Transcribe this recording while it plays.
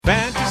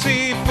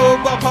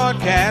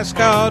podcast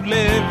called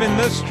Living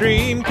the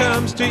Stream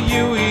comes to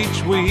you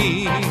each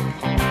week.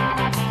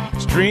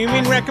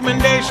 Streaming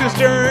recommendations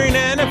during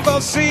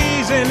NFL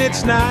season,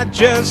 it's not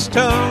just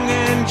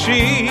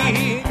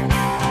tongue-in-cheek.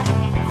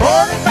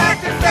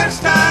 Quarterback,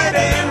 defense, tight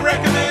end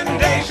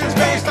recommendations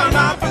based on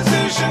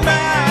opposition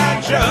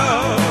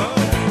matchup.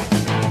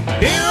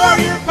 Here are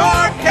your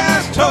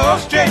podcast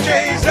hosts,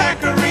 JJ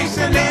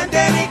Zacharyson and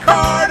Danny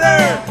Carter,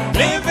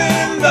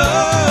 living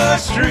the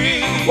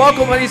stream.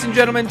 Welcome, ladies and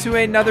gentlemen, to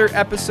another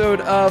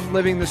episode of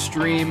Living the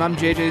Stream. I'm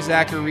JJ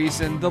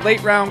Zacharyson, the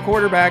late round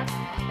quarterback,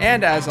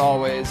 and as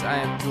always, I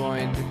am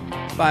joined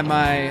by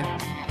my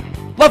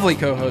lovely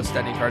co-host,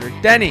 Danny Carter.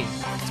 Denny,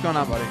 what's going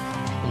on, buddy?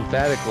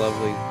 Emphatic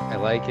lovely. I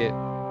like it.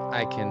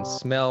 I can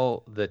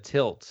smell the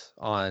tilt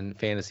on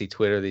fantasy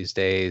Twitter these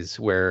days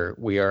where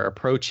we are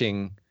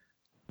approaching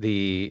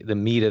the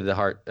meat of the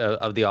heart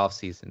of the off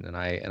season, and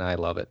I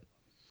love it.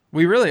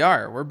 We really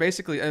are. We're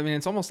basically, I mean,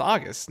 it's almost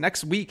August.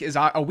 Next week is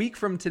a week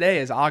from today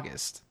is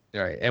August.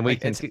 All right, and we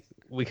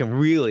can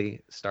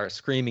really start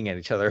screaming at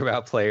each other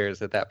about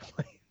players at that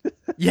point.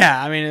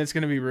 Yeah, I mean, it's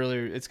going to be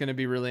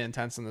really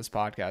intense in this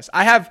podcast.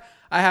 I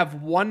have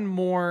one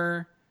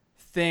more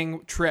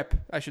trip,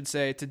 I should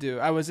say, to do.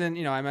 I was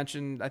in, I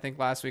mentioned, I think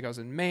last week I was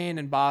in Maine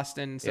and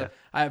Boston. So yeah.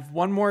 I have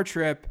one more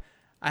trip.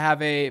 I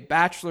have a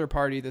bachelor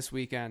party this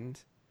weekend.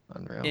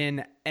 Unreal.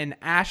 in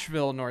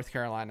Asheville, North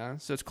Carolina.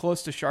 So it's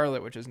close to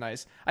Charlotte, which is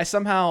nice. I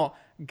somehow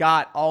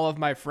got all of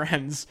my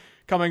friends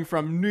coming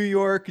from New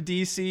York,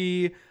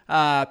 DC,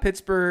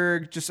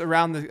 Pittsburgh, just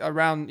around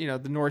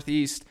the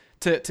Northeast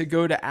to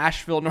go to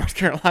Asheville, North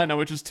Carolina,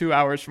 which is 2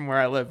 hours from where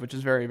I live, which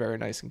is very, very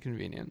nice and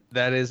convenient.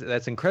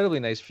 That's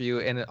incredibly nice for you.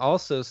 And it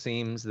also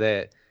seems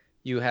that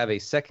you have a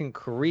second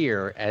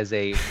career as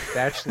a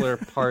bachelor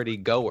party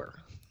goer.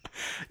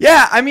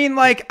 Yeah, I mean,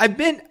 like,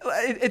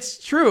 it's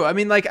true. I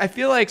mean, like, I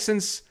feel like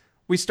since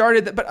we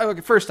started,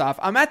 but first off,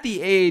 I'm at the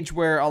age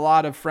where a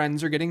lot of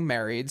friends are getting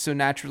married, so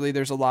naturally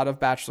there's a lot of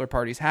bachelor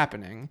parties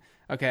happening,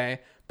 okay?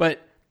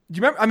 But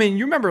you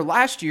remember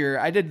last year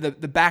I did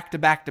the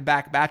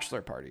back-to-back-to-back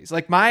bachelor parties.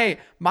 Like, my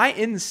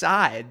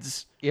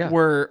insides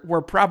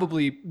were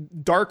probably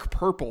dark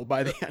purple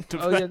by the end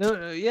of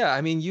that. Yeah,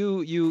 I mean,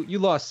 you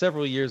lost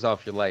several years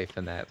off your life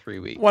in that 3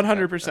 week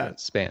 100%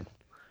 span.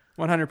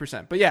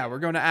 100%. But yeah, we're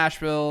going to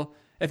Asheville.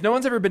 If no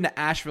one's ever been to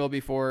Asheville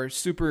before,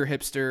 super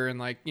hipster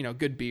and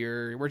good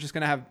beer. We're just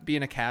going to be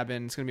in a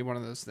cabin. It's going to be one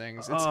of those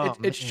things.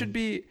 It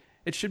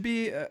should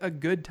be a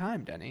good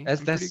time, Denny.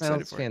 That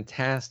sounds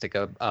fantastic.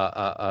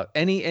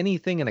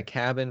 Anything in a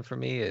cabin for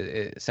me,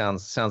 it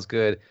sounds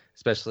good,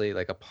 especially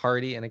like a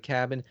party in a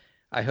cabin.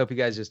 I hope you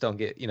guys just don't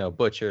get,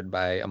 butchered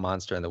by a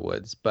monster in the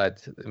woods,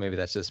 but maybe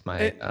that's just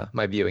my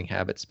viewing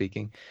habit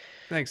speaking.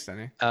 Thanks,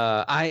 Denny.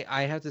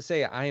 I have to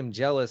say I am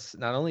jealous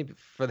not only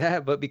for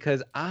that, but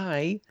because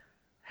I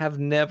have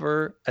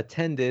never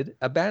attended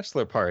a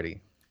bachelor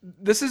party.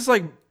 This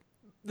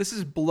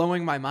is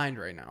blowing my mind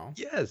right now.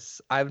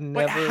 Yes, I've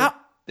never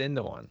been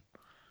to one.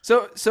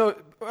 So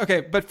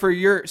okay, but for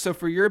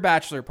your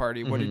bachelor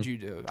party, what did you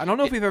do? I don't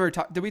know if we've ever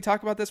talked. Did we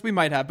talk about this? We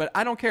might have, but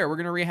I don't care. We're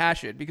gonna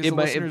rehash it because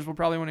listeners will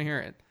probably want to hear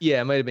it.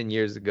 Yeah, it might have been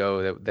years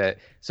ago that.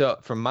 So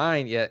for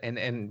mine, yeah,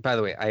 and by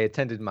the way, I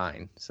attended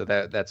mine, so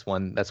that's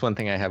one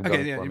thing I have going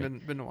for me. Okay, yeah,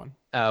 you've been to one.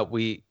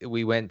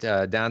 We went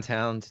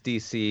downtown to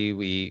DC.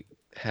 We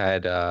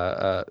had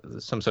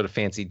some sort of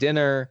fancy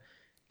dinner.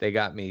 They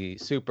got me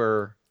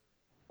super,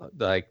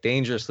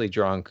 dangerously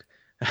drunk.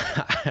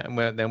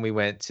 Then we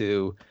went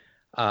to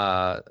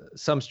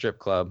some strip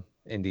club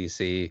in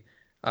DC.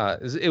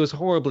 It was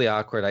horribly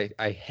awkward.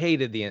 I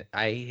hated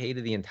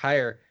the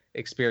entire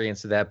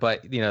experience of that,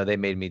 but they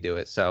made me do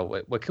it.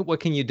 So what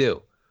can you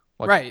do?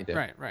 Right. It's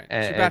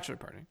your bachelor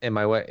party. And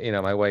my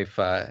wife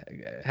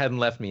hadn't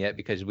left me yet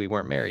because we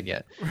weren't married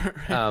yet.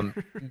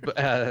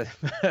 But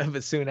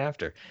soon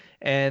after.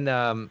 And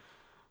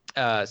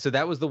so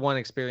that was the one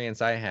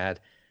experience I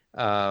had.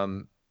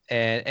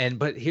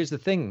 But here's the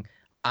thing.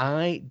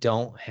 I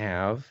don't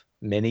have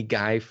many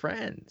guy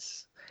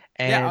friends.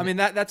 And yeah, I mean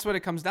that's what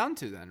it comes down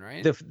to then,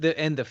 right?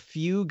 The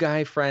few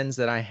guy friends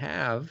that I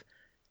have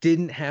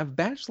didn't have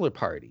bachelor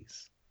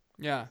parties.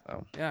 Yeah.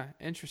 So, yeah,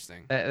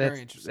 interesting.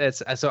 Very interesting.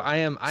 So I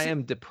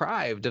am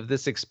deprived of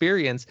this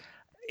experience.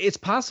 It's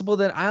possible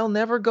that I'll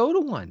never go to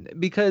one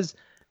because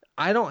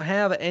I don't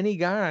have any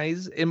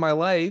guys in my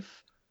life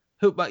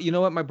but you know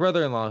what? My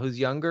brother-in-law, who's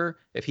younger,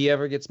 if he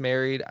ever gets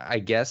married, I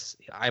guess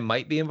I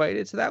might be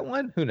invited to that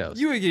one. Who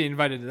knows? You would get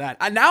invited to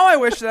that. Now I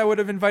wish that I would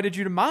have invited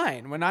you to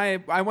mine when I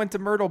went to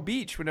Myrtle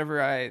Beach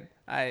whenever I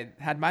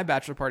had my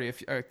bachelor party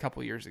a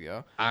couple years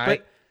ago.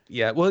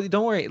 Yeah, well,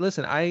 don't worry.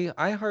 Listen,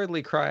 I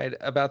hardly cried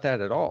about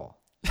that at all.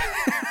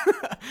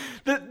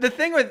 The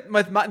thing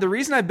with the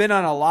reason I've been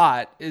on a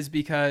lot is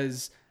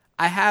because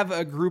I have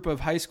a group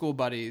of high school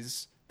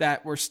buddies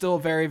that were still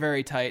very,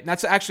 very tight. And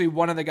that's actually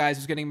one of the guys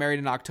who's getting married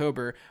in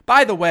October.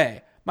 By the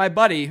way, my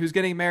buddy who's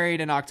getting married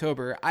in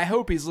October, I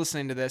hope he's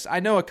listening to this. I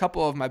know a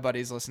couple of my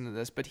buddies listen to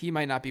this, but he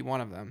might not be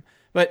one of them.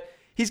 But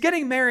he's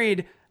getting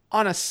married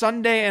on a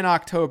Sunday in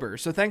October.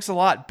 So thanks a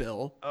lot,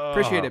 Bill.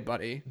 Appreciate it,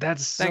 buddy.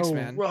 Thanks,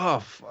 man.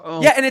 Rough.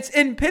 Oh. Yeah, and it's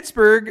in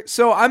Pittsburgh,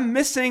 so I'm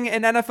missing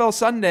an NFL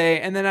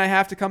Sunday, and then I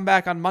have to come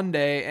back on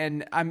Monday,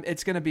 and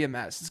it's going to be a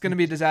mess. It's going to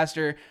be a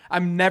disaster.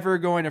 I'm never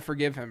going to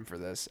forgive him for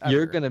this. Ever.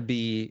 You're going to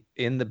be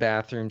in the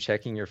bathroom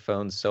checking your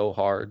phone so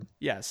hard.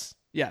 Yes,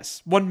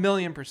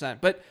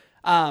 1,000,000%. But,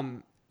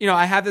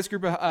 I have this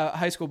group of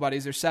high school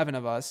buddies. There's 7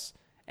 of us,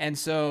 and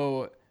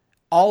so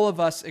all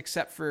of us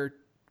except for,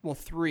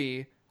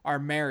 3 are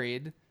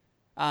married,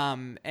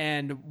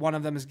 and one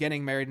of them is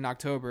getting married in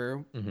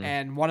October,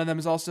 and one of them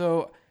is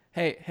also,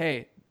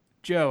 hey,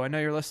 Joe, I know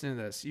you're listening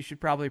to this. You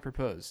should probably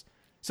propose.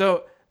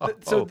 So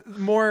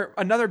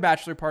another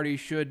bachelor party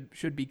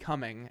should be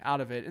coming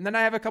out of it. And then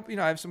I have a couple,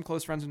 I have some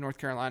close friends in North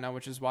Carolina,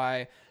 which is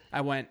why I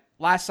went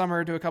last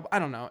summer to a couple. I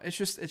don't know. It's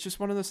just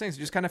one of those things.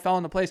 It just kind of fell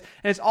into place,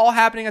 and it's all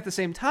happening at the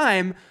same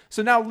time.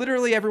 So now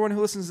literally everyone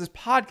who listens to this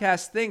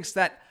podcast thinks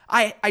that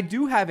I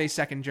do have a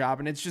second job,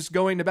 and it's just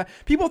going to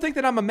people think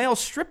that I'm a male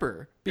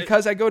stripper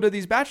because I go to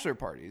these bachelor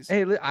parties.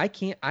 Hey, I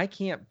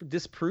can't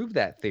disprove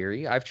that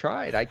theory. I've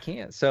tried. I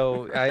can't.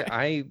 So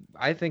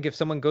I think if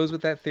someone goes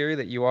with that theory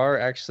that you are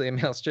actually a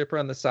male stripper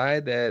on the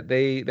side, that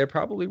they're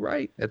probably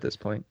right at this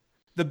point.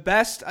 The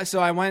best. So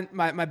I went.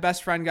 My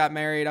best friend got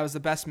married. I was the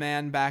best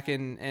man back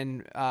in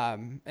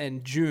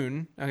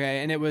June. Okay,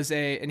 and it was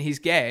and he's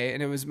gay,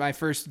 and it was my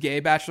first gay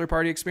bachelor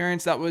party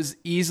experience. That was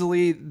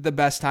easily the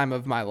best time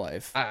of my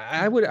life.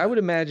 I would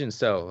imagine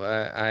so.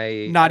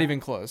 Not even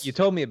close. You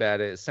told me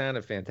about it. It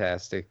sounded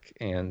fantastic,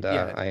 and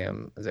I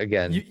am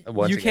again.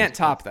 You can't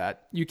top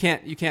that. You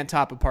can't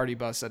top a party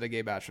bus at a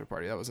gay bachelor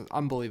party. That was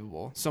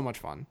unbelievable. So much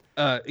fun.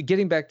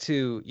 Getting back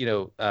to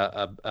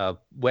a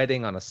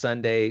wedding on a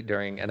Sunday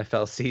during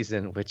NFL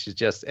season, which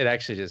is it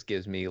actually just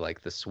gives me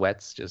like the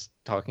sweats just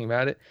talking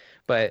about it.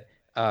 But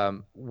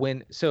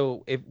when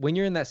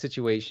you're in that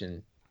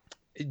situation,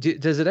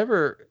 does it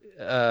ever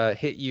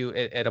hit you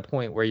at a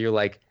point where you're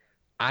like,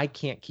 I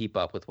can't keep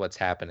up with what's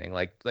happening,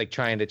 like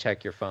trying to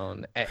check your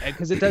phone?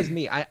 Because it does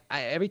me. I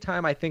every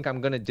time I think I'm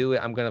gonna do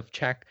it, I'm gonna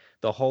check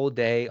the whole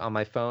day on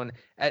my phone.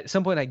 At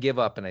some point I give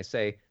up and I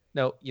say,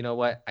 no, you know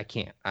what, I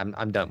can't.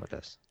 I'm done with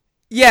this.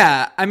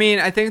 Yeah, I mean,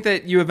 I think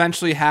that you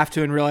eventually have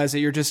to and realize that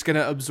you're just going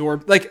to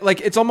absorb, like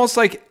it's almost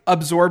like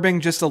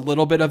absorbing just a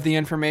little bit of the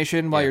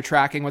information while you're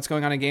tracking what's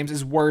going on in games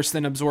is worse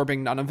than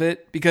absorbing none of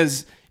it,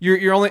 because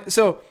you're only,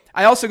 so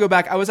I also go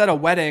back, I was at a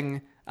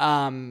wedding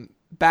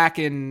back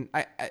in,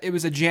 it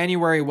was a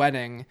January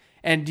wedding,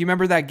 and do you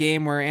remember that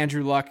game where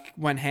Andrew Luck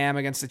went ham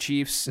against the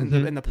Chiefs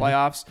in the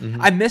playoffs?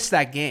 I missed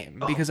that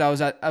game because I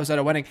was at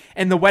a wedding,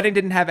 and the wedding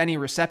didn't have any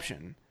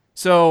reception.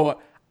 So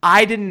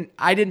I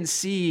didn't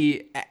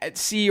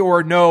see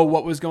or know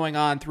what was going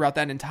on throughout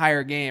that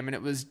entire game, and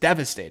it was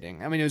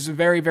devastating. I mean, it was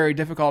very, very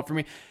difficult for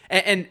me.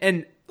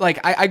 And like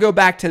I go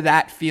back to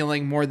that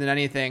feeling more than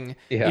anything.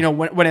 Yeah.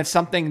 When it's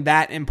something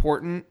that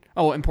important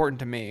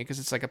to me, because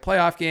it's like a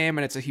playoff game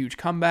and it's a huge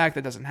comeback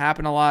that doesn't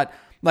happen a lot.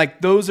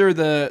 Like those are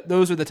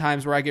the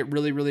times where I get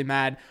really, really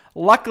mad.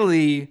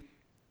 Luckily,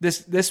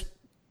 this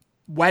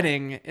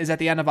wedding is at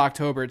the end of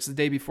October. It's the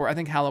day before. I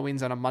think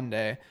Halloween's on a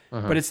Monday,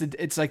 but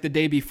it's like the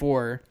day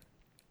before.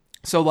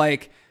 So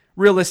like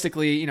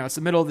realistically, it's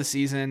the middle of the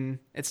season.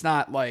 It's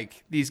not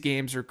like these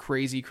games are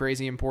crazy,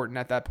 crazy important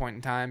at that point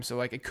in time. So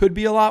like it could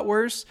be a lot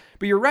worse,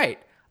 but you're right.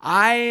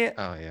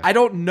 I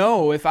don't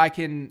know if I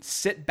can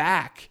sit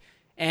back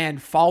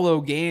and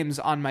follow games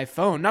on my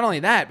phone. Not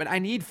only that, but I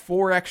need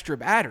 4 extra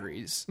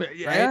batteries. Right?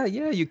 Yeah,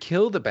 you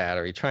kill the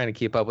battery trying to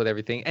keep up with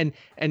everything. And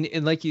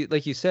like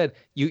you said,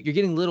 you're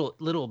getting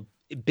little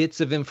bits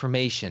of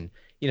information.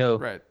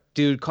 Right.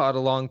 Dude caught a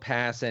long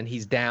pass and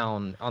he's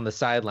down on the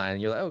sideline,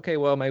 and you're like, okay,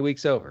 well, my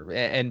week's over.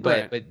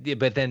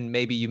 But then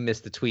maybe you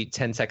missed the tweet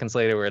 10 seconds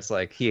later where it's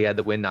like he had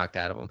the wind knocked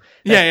out of him.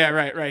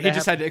 Right. He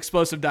just had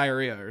explosive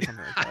diarrhea or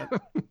something like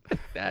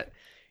that.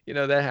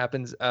 That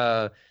happens.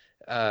 I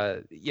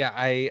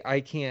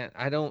can't.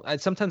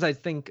 Sometimes I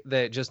think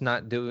that just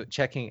not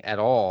checking at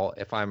all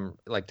if I'm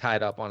like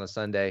tied up on a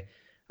Sunday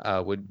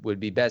would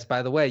be best.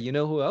 By the way, you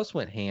know who else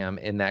went ham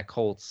in that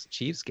Colts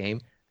Chiefs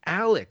game?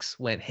 Alex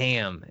went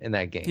ham in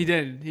that game. He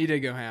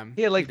did go ham.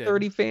 He had like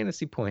 30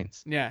 fantasy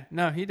points. Yeah,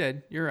 no, he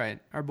did. You're right.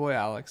 Our boy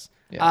Alex.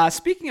 Yeah.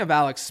 Speaking of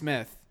Alex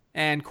Smith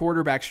and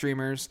quarterback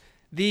streamers,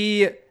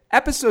 the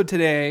episode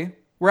today,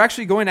 we're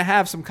actually going to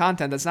have some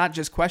content that's not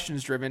just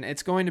questions driven.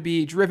 It's going to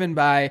be driven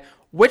by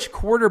which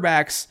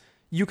quarterbacks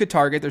you could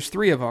target. There's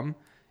 3 of them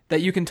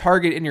that you can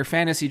target in your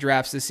fantasy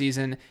drafts this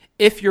season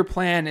if your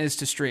plan is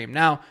to stream.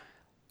 Now,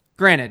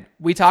 granted,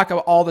 we talk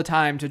all the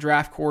time to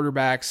draft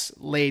quarterbacks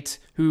late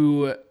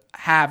who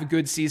have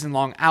good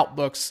season-long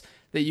outlooks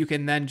that you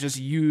can then just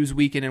use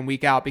week in and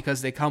week out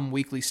because they come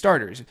weekly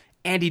starters.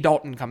 Andy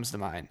Dalton comes to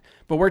mind.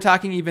 But we're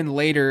talking even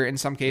later in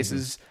some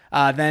cases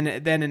than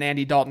an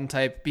Andy Dalton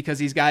type, because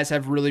these guys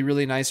have really,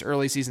 really nice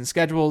early season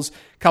schedules.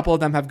 A couple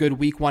of them have good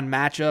week 1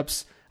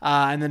 matchups,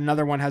 and then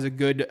another one has a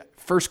good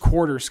first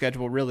quarter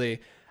schedule, really.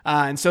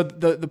 And so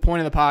the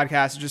point of the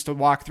podcast is just to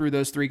walk through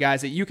those 3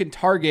 guys that you can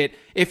target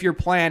if your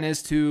plan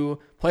is to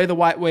play the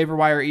waiver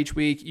wire each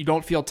week. You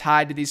don't feel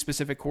tied to these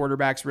specific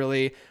quarterbacks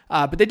really,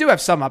 but they do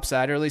have some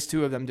upside, or at least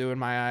two of them do in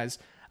my eyes.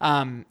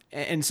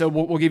 And so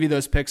we'll give you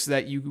those picks so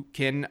that you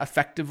can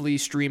effectively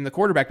stream the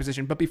quarterback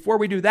position. But before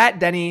we do that,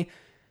 Denny,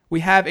 we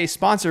have a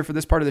sponsor for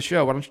this part of the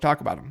show. Why don't you talk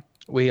about them?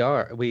 We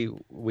are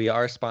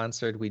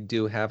sponsored. We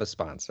do have a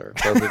sponsor.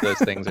 Both of those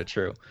things are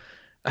true.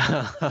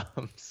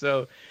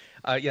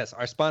 Yes,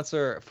 our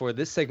sponsor for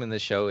this segment of the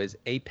show is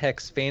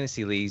Apex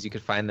Fantasy Leagues. You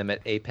can find them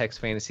at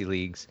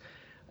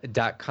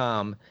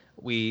apexfantasyleagues.com.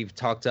 We've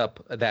talked up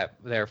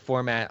their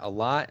format a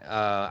lot.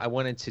 I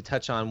wanted to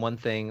touch on one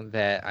thing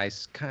that I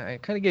kind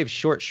of gave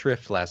short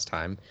shrift last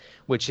time,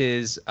 which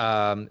is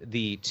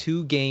the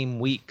 2-game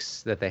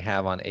weeks that they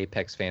have on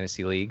Apex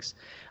Fantasy Leagues.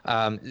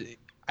 I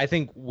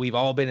think we've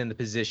all been in the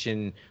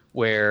position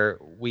where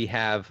we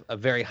have a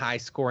very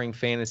high-scoring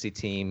fantasy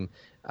team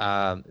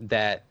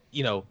that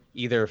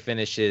either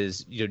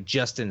finishes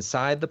just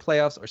inside the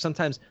playoffs or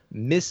sometimes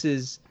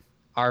misses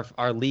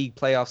our league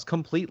playoffs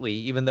completely,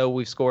 even though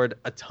we've scored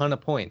a ton of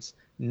points.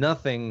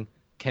 Nothing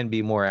can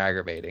be more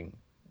aggravating.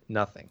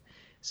 Nothing.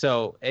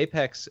 So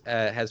Apex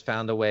has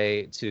found a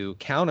way to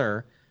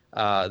counter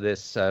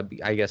this,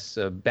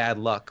 bad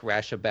luck,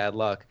 rash of bad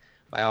luck,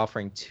 by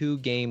offering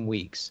 2-game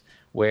weeks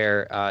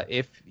where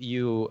if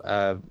you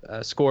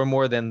score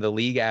more than the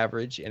league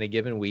average in a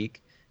given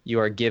week, you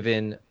are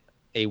given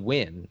a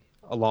win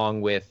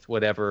along with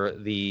whatever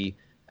the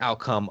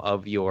outcome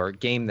of your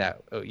game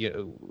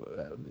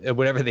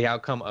whatever the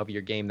outcome of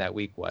your game that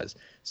week was.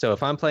 So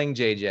if I'm playing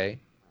JJ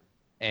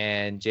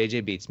and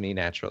JJ beats me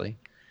naturally,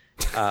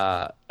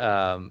 and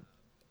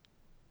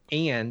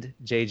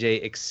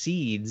JJ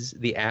exceeds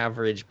the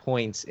average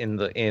points in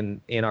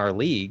our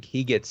league,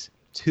 he gets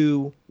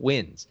 2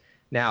 wins.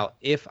 Now,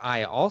 if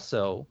I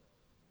also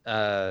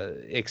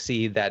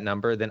exceed that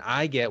number, then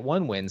I get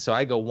 1 win. So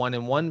I go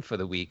 1-1 for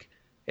the week.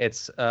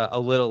 It's a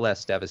little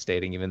less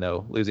devastating, even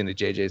though losing to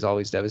JJ is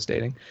always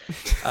devastating.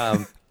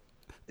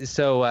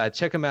 So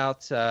check them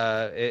out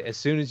as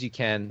soon as you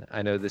can.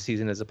 I know the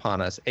season is upon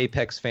us.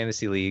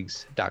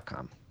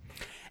 ApexFantasyLeagues.com.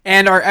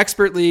 And our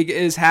expert league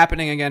is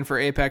happening again for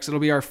Apex.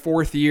 It'll be our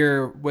 4th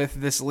year with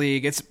this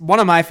league. It's one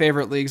of my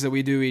favorite leagues that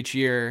we do each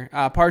year,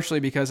 partially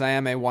because I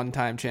am a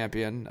one-time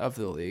champion of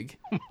the league.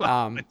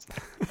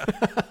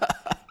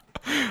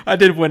 I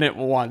did win it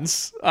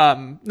once.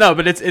 No,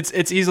 but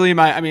it's easily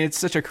it's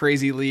such a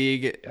crazy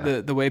league,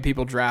 yeah. The way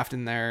people draft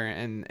in there,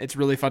 and it's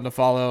really fun to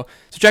follow.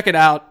 So check it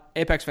out,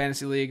 Apex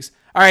Fantasy Leagues.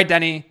 All right,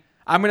 Denny,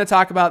 I'm going to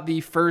talk about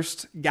the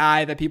first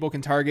guy that people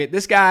can target.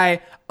 This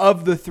guy,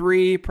 of the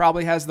 3,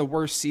 probably has the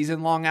worst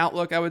season-long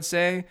outlook, I would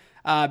say,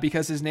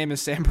 because his name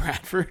is Sam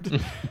Bradford.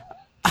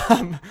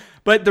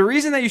 But the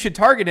reason that you should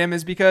target him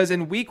is because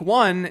in week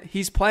 1,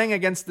 he's playing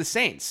against the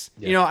Saints.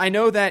 Yeah. I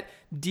know that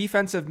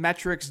defensive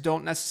metrics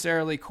don't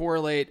necessarily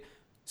correlate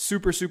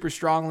super, super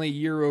strongly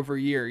year over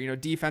year.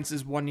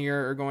 Defenses one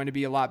year are going to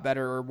be a lot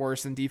better or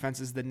worse than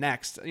defenses the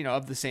next,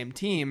 of the same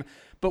team.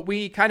 But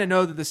we kind of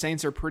know that the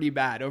Saints are pretty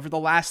bad over the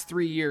last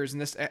 3 years.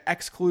 And this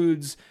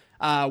excludes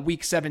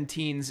week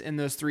 17s in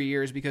those 3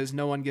 years because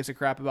no one gives a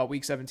crap about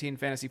week 17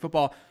 fantasy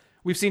football.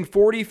 We've seen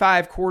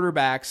 45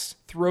 quarterbacks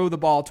throw the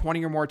ball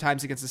 20 or more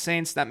times against the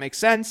Saints. That makes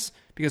sense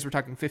because we're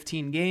talking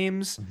 15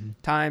 games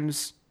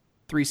times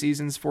 3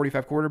 seasons,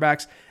 45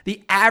 quarterbacks.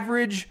 The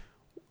average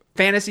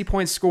fantasy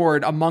points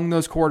scored among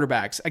those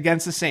quarterbacks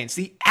against the Saints,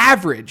 the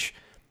average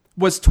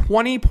was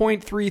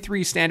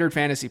 20.33 standard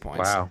fantasy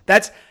points. Wow.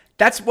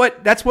 That's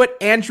what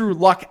Andrew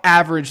Luck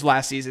averaged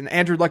last season.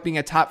 Andrew Luck being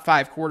a top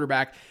 5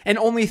 quarterback, and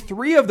only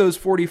 3 of those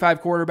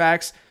 45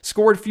 quarterbacks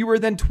scored fewer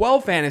than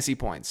 12 fantasy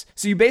points.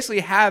 So you basically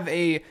have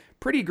a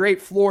pretty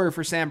great floor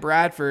for Sam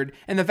Bradford,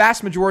 and the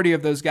vast majority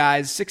of those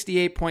guys,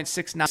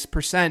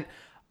 68.69%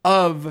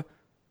 of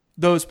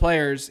those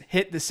players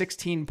hit the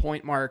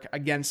 16-point mark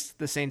against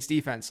the Saints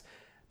defense.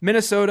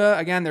 Minnesota,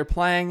 again, they're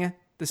playing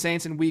the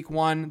Saints in week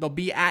 1. They'll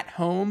be at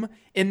home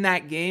in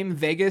that game.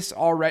 Vegas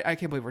already. I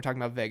can't believe we're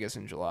talking about Vegas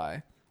in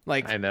July.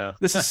 I know.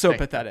 This is so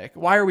pathetic.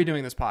 Why are we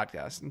doing this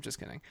podcast? I'm just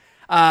kidding.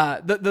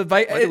 Why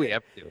do we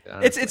ever do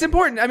it? It's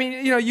important. I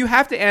mean, you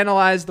have to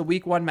analyze the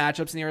week 1 matchups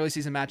and the early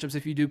season matchups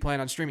if you do plan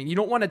on streaming. You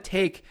don't want to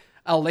take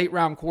a late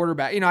round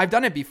quarterback. I've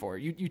done it before.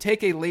 You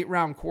take a late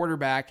round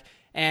quarterback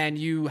and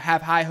you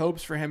have high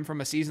hopes for him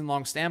from a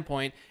season-long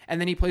standpoint, and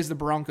then he plays the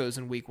Broncos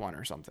in week 1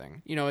 or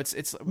something.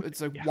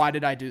 It's like, yeah. Why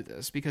did I do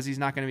this? Because he's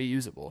not going to be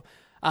usable.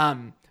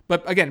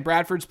 But again,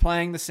 Bradford's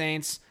playing the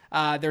Saints.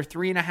 They're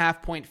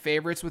 3.5-point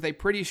favorites with a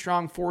pretty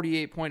strong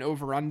 48-point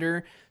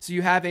over-under. So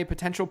you have a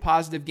potential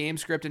positive game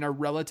script in a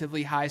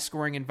relatively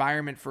high-scoring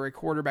environment for a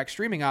quarterback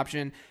streaming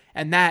option,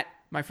 and that,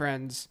 my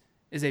friends,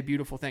 is a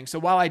beautiful thing. So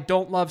while I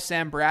don't love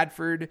Sam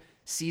Bradford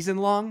season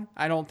long,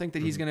 I don't think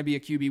that he's going to be a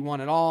QB1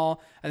 at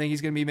all. I think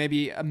he's going to be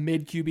maybe a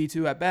mid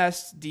QB2 at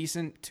best,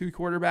 decent 2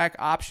 quarterback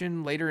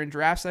option later in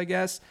drafts, I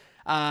guess.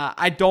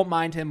 I don't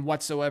mind him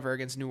whatsoever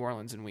against New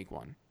Orleans in week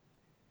 1.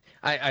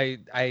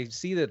 I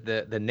see that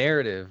the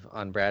narrative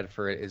on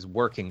Bradford is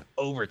working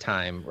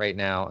overtime right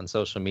now on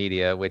social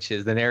media, which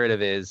is the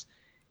narrative is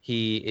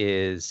he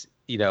is,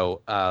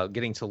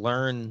 getting to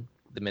learn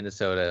the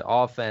Minnesota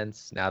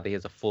offense now that he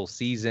has a full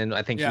season.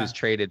 I think he was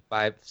traded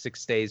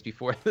 5-6 days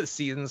before the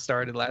season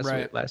started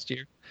last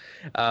year.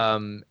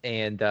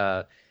 He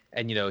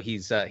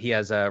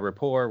has a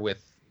rapport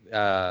with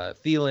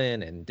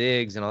Thielen and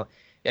Diggs and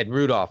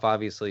Rudolph,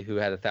 obviously, who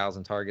had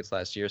 1,000 targets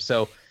last year.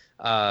 So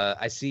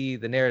I see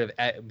the narrative,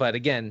 but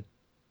again,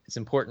 it's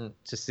important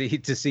to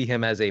see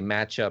him as a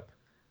matchup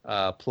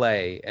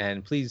play.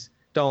 And please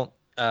don't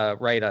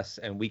write us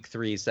in week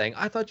 3 saying,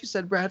 I thought you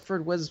said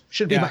Bradford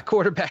should be my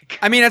quarterback.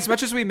 I mean, as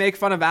much as we make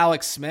fun of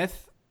Alex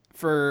Smith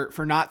for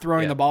not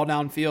throwing the ball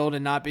downfield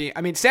and not being,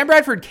 I mean, Sam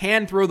Bradford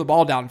can throw the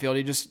ball downfield.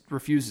 He just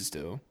refuses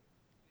to.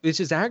 It's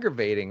just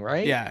aggravating,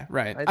 right? Yeah,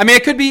 right. I mean,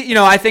 it could be,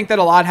 I think that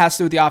a lot has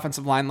to do with the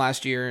offensive line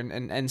last year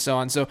and so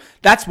on. So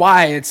that's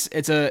why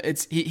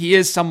he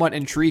is somewhat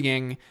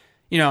intriguing.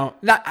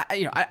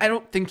 I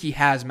don't think he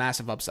has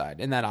massive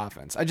upside in that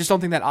offense. I just don't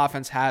think that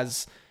offense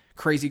has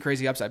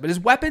crazy upside, but his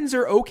weapons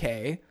are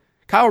okay.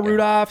 Kyle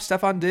Rudolph,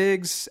 Stephon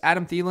Diggs,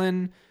 Adam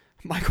Thielen,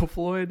 Michael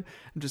Floyd.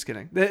 I'm just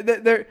kidding.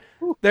 They're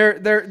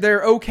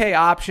okay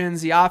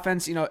options. The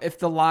offense, if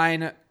the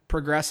line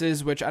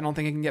progresses, which I don't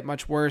think it can get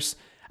much worse,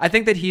 I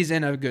think that he's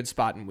in a good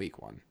spot in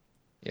week 1.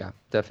 Yeah,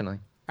 definitely.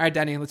 All right,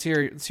 Denny, let's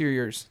hear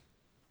yours.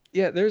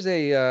 Yeah, there's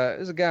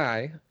a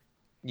guy,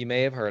 you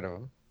may have heard of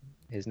him.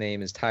 His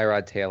name is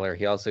Tyrod Taylor.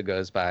 He also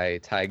goes by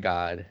Ty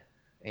God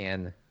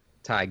and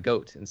Ty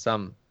Goat in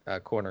some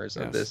corners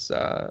of this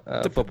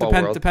football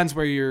world. Depends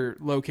where you're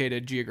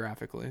located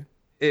geographically.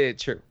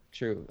 True.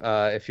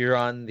 If you're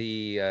on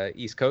the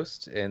East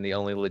Coast in the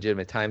only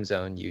legitimate time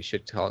zone, you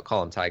should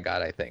call him Ty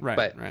God, I think.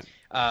 Right.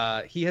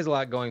 He has a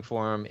lot going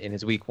for him in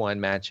his Week 1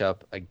 matchup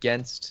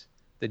against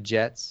the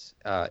Jets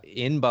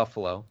in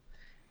Buffalo.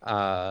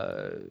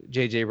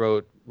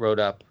 JJ wrote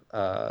up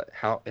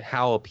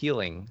how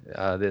appealing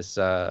this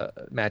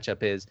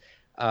matchup is.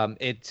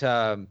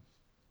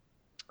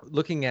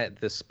 Looking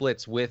at the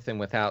splits with and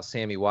without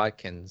Sammy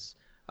Watkins,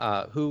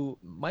 who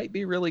might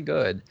be really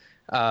good.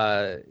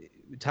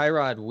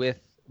 Tyrod with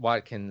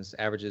Watkins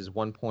averages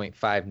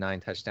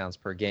 1.59 touchdowns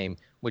per game,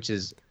 which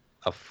is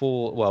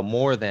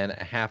more than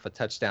a half a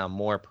touchdown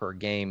more per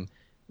game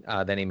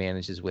than he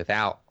manages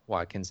without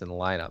Watkins in the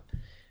lineup.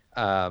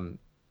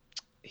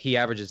 He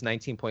averages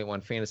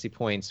 19.1 fantasy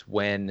points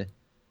when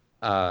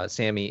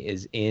Sammy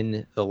is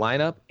in the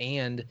lineup.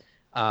 And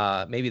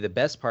maybe the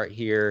best part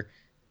here,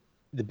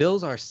 the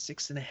Bills are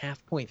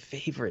 6.5-point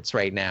favorites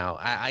right now.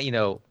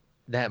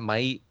 That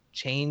might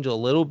change a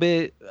little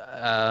bit.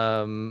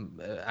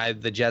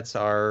 The Jets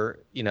are,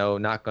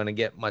 not going to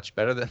get much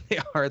better than they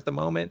are at the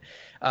moment.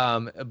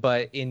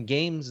 But in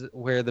games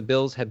where the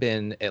Bills have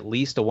been at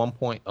least a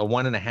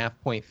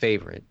 1.5-point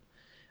favorite,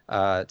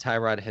 Ty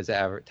God has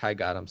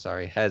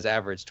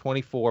averaged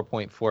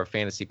 24.4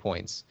 fantasy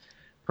points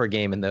per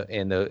game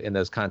in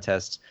those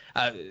contests.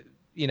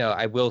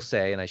 I will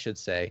say, and I should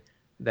say,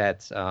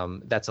 that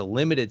that's a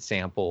limited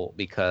sample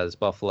because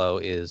Buffalo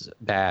is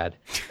bad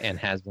and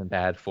has been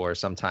bad for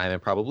some time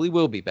and probably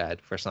will be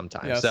bad for some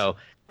time. Yes. So,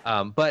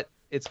 but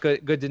it's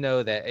good to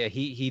know that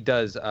he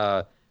does.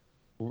 Ty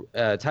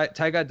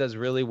God does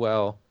really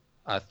well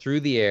through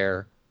the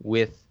air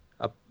with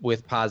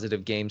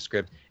positive game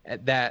script.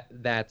 That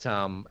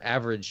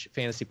average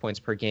fantasy points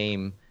per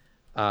game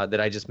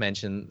that I just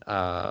mentioned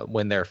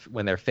when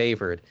they're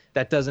favored,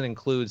 that doesn't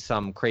include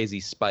some crazy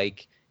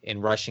spike in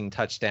rushing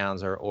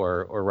touchdowns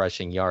or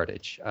rushing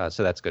yardage.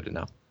 So that's good to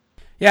know.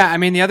 Yeah, I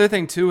mean, the other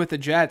thing, too, with the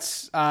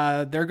Jets,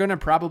 they're going to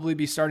probably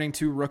be starting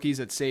 2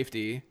 rookies at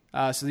safety.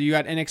 So you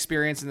got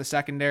inexperience in the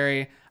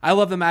secondary. I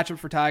love the matchup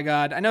for Ty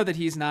God. I know that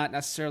he's not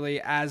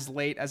necessarily as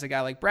late as a guy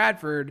like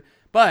Bradford,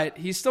 but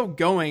he's still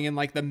going in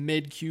like the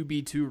mid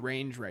QB2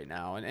 range right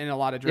now in a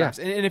lot of drafts.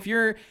 Yeah. And if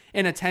you're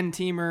in a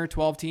 10-teamer,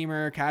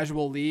 12-teamer,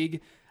 casual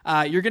league,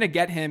 you're going to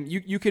get him.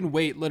 You can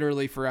wait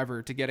literally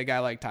forever to get a guy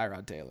like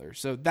Tyrod Taylor.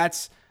 So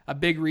that's a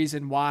big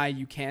reason why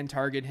you can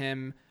target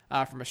him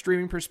from a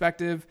streaming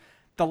perspective.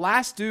 The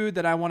last dude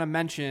that I want to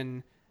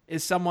mention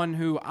is someone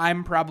who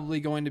I'm probably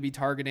going to be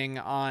targeting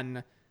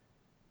on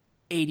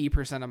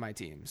 80% of my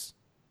teams.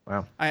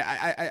 Wow.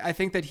 I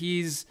think that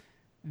he's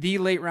the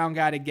late round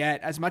guy to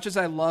get. As much as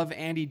I love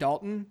Andy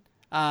Dalton,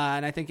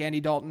 and I think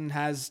Andy Dalton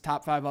has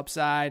top 5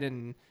 upside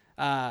and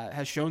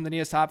has shown that he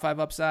has top 5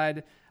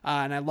 upside,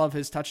 and I love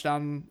his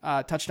touchdown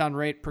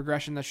rate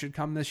progression that should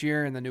come this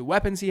year and the new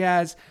weapons he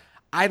has.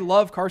 I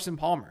love Carson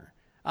Palmer.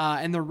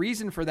 And the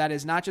reason for that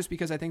is not just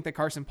because I think that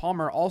Carson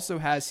Palmer also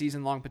has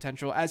season-long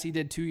potential, as he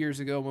did 2 years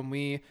ago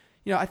when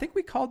I think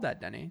we called that,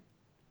 Denny.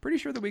 Pretty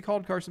sure that we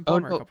called Carson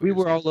Palmer. Oh, no, we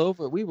were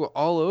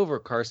all over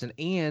Carson,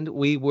 and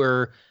we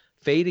were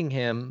fading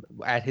him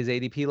at his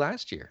ADP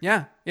last year.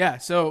 Yeah.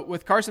 So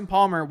with Carson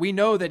Palmer, we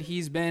know that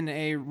he's been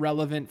a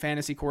relevant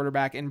fantasy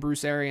quarterback in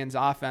Bruce Arians'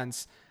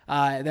 offense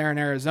there in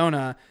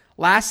Arizona.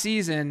 Last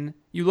season,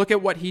 you look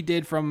at what he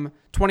did from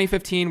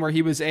 2015, where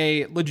he was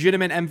a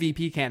legitimate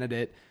MVP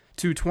candidate,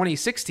 to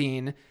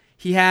 2016,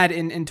 he had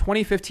in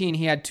 2015,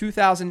 he had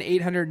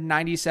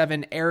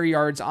 2,897 air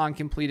yards on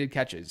completed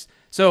catches.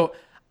 So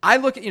I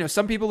look at,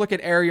 some people look at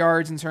air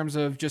yards in terms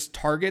of just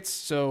targets.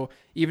 So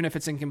even if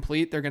it's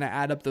incomplete, they're going to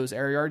add up those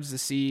air yards to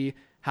see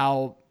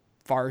how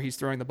far he's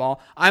throwing the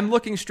ball. I'm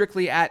looking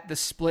strictly at the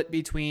split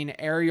between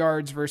air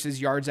yards versus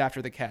yards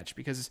after the catch,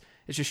 because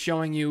it's just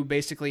showing you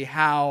basically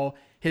how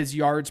his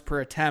yards per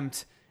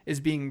attempt is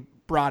being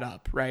brought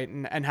up, right?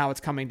 And how it's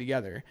coming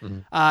together.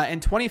 In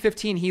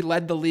 2015, he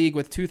led the league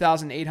with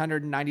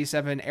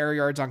 2,897 air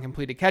yards on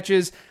completed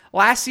catches.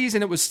 Last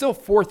season, it was still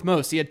fourth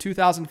most. He had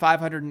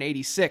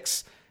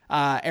 2,586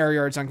 air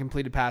yards on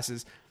completed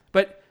passes.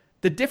 But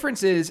the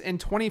difference is in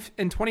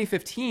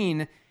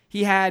 2015,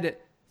 he had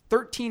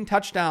 13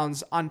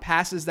 touchdowns on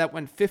passes that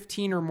went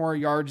 15 or more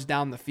yards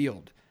down the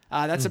field.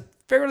 That's a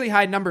fairly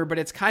high number, but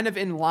it's kind of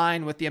in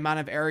line with the amount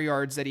of air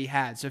yards that he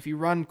had. So if you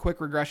run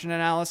quick regression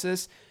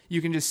analysis,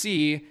 you can just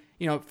see,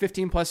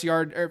 15 plus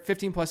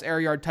air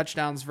yard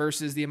touchdowns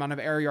versus the amount of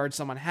air yards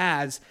someone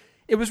has.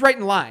 It was right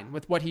in line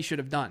with what he should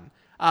have done.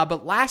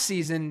 But last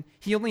season,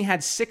 he only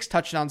had 6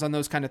 touchdowns on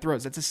those kind of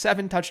throws. That's a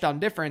 7 touchdown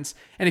difference.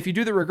 And if you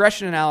do the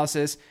regression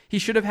analysis, he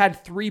should have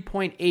had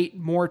 3.8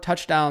 more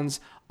touchdowns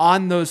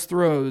on those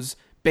throws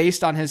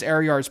based on his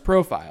air yards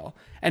profile.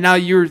 And now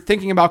you're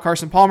thinking about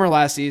Carson Palmer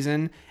last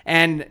season,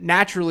 and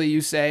naturally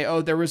you say,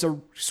 oh, there was a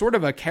sort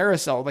of a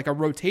carousel, like a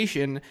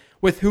rotation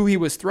with who he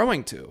was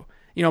throwing to.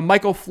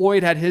 Michael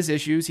Floyd had his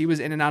issues. He was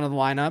in and out of the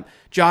lineup.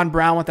 John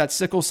Brown with that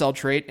sickle cell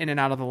trait, in and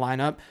out of the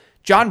lineup.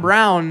 John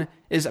Brown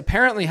is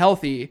apparently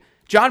healthy.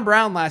 John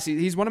Brown last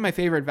season, he's one of my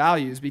favorite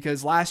values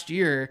because last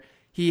year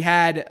he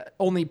had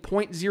only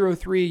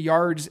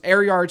 0.03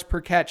 air yards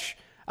per catch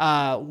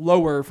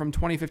lower from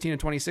 2015 to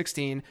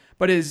 2016,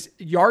 but his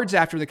yards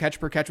after the catch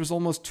per catch was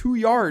almost 2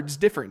 yards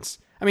difference.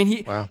 I mean,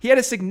 he had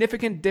a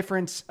significant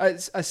difference,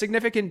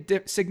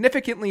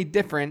 significantly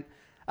different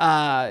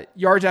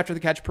yards after the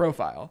catch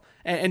profile.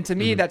 And to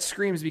me, that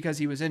screams because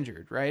he was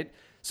injured, right?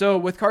 So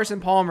with Carson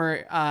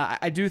Palmer,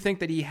 I do think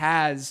that he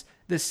has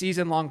this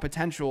season-long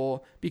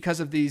potential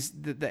because of the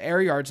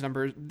air yard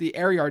numbers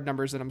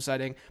that I'm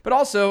citing, but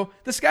also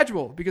the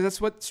schedule, because that's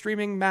what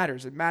streaming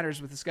matters. It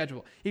matters with the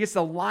schedule. He gets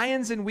the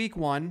Lions in week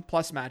 1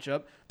 plus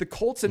matchup, the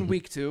Colts in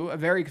week 2, a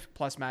very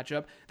plus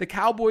matchup, the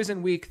Cowboys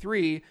in week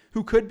 3,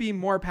 who could be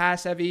more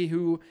pass heavy,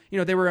 who,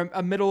 they were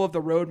a middle of the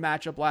road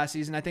matchup last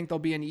season. I think they'll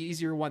be an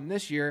easier one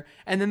this year.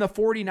 And then the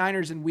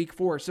 49ers in week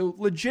 4. So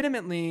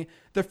legitimately,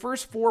 the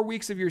first 4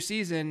 weeks of your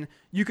season,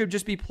 you could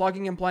just be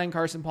plugging and playing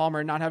Carson Palmer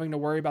and not having to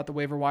worry about the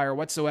waiver wire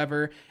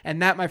whatsoever.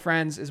 And that, my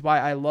friends, is why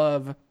I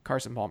love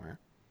Carson Palmer.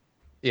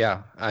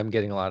 Yeah, I'm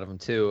getting a lot of them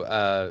too.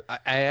 I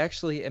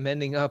actually am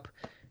ending up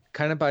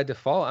kind of by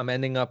default. I'm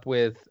ending up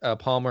with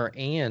Palmer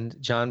and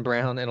John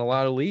Brown in a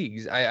lot of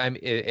leagues.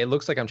 It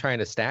looks like I'm trying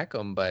to stack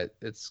them, but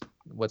it's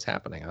what's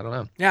happening. I don't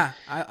know. Yeah,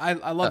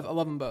 I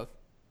love them both.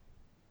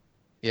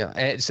 Yeah,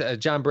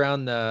 and John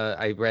Brown.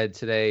 I read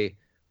today.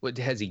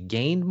 Has he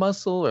gained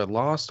muscle or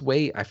lost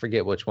weight? I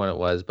forget which one it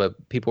was,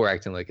 but people were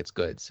acting like it's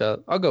good.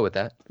 So I'll go with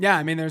that. Yeah,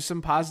 I mean, there's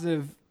some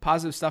positive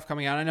stuff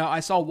coming out. I know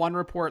I saw one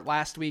report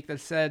last week that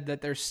said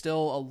that they're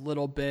still a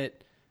little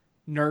bit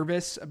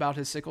nervous about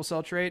his sickle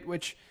cell trait,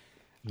 which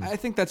I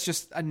think that's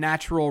just a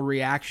natural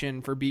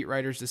reaction for beat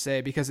writers to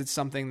say, because it's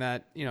something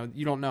that,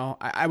 you don't know.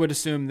 I would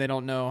assume they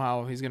don't know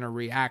how he's going to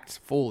react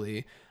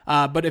fully.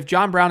 But if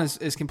John Brown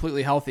is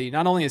completely healthy,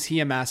 not only is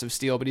he a massive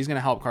steal, but he's going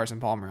to help Carson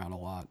Palmer out a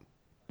lot.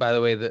 By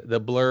the way,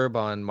 the blurb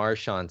on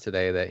Marshawn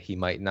today that he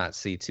might not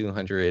see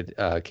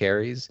 200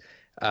 carries,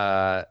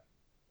 that's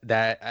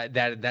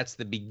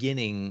the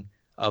beginning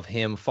of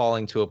him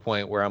falling to a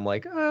point where I'm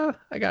like, I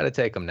got to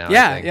take him now.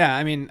 Yeah.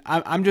 I mean,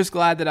 I'm just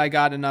glad that I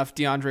got enough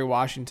DeAndre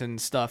Washington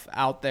stuff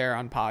out there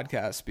on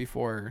podcasts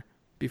before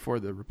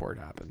the report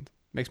happened.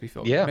 Makes me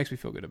feel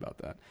good about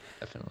that.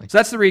 Definitely. So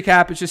that's the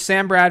recap. It's just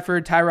Sam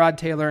Bradford, Tyrod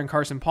Taylor, and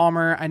Carson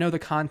Palmer. I know the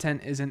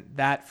content isn't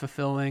that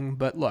fulfilling,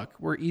 but look,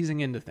 we're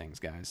easing into things,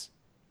 guys.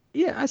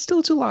 Yeah, it's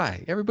still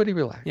July. Everybody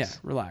relax. Yeah,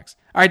 relax.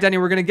 All right, Denny,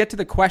 we're going to get to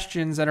the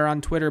questions that are on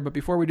Twitter, but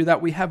before we do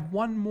that, we have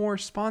one more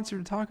sponsor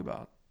to talk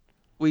about.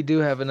 We do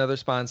have another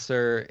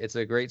sponsor. It's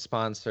a great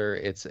sponsor.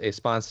 It's a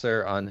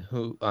sponsor on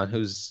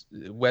whose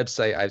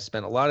website I've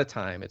spent a lot of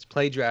time. It's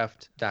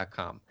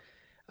playdraft.com.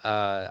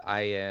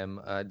 I am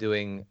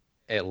doing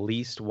at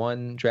least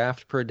one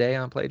draft per day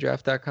on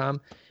playdraft.com.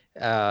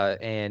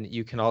 And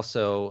you can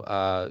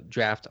also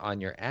draft on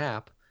your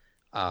app.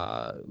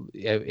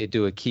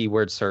 Do a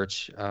keyword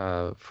search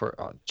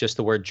for just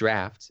the word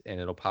draft, and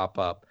it'll pop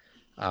up.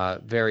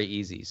 Very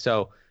easy.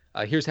 So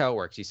here's how it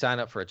works. You sign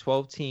up for a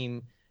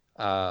 12-team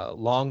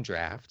long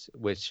draft,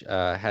 which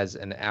has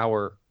an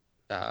 8-hour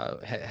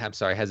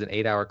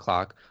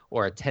clock,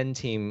 or a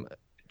 10-team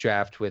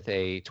draft with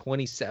a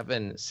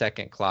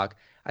 27-second clock.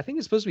 I think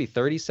it's supposed to be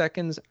 30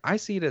 seconds. I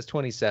see it as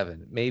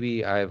 27.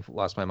 Maybe I've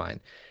lost my mind.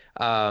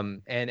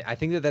 And I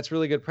think that's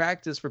really good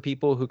practice for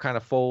people who kind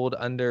of fold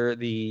under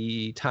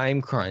the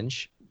time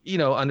crunch,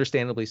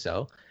 understandably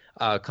so,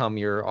 come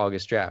your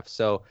August draft.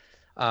 So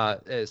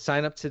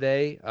sign up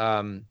today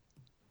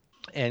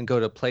and go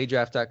to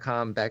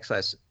playdraft.com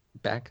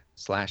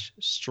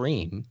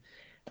 /stream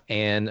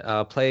and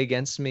play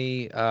against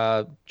me,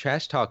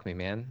 trash talk me,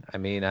 man. I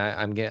mean,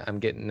 I'm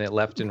getting it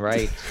left and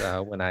right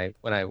when I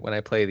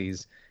play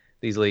these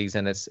leagues,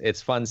 and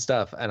it's fun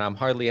stuff, and I'm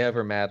hardly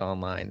ever mad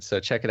online. So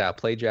check it out,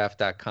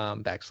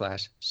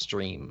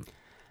 playdraft.com/stream.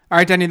 All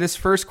right, Denny, this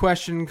first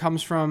question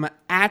comes from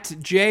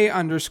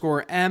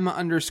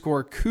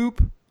 @J_M_Coop.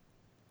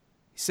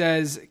 He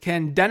says,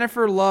 can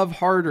Jennifer Love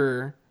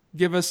Harder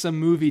give us some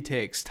movie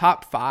takes?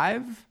 Top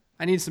 5?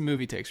 I need some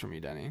movie takes from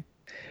you, Denny.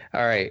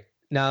 All right.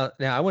 Now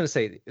I want to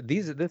say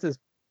this is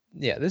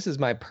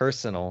my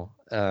personal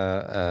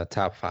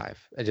top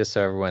 5. Just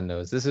so everyone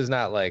knows. This is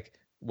not like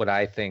what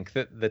I think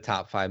that the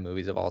top 5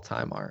 movies of all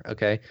time are,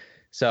 okay?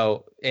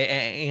 So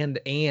and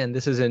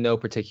this is in no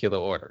particular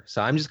order.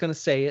 So I'm just going to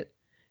say it.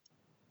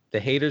 The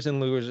haters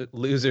and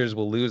losers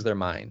will lose their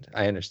mind.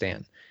 I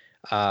understand.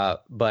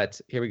 But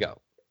here we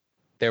go.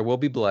 There Will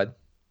Be Blood,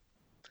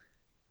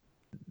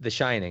 The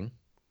Shining,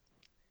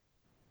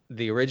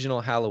 the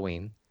original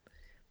Halloween,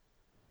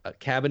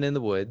 Cabin in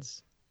the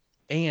Woods,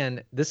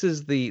 and this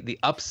is the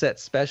upset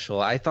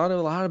special. I thought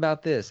a lot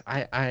about this.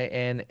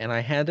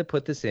 I had to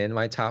put this in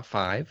my top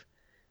 5.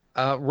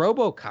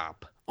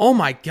 RoboCop. Oh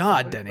my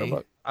God, Denny.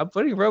 I'm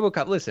putting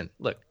RoboCop. Listen,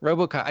 look,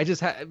 RoboCop. I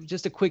just had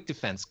just a quick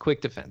defense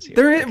here.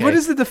 Okay? What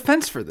is the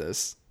defense for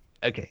this?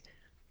 Okay,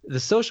 the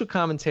social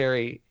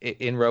commentary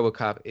in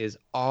RoboCop is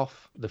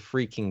off the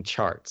freaking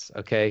charts.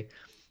 Okay,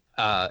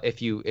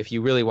 if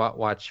you really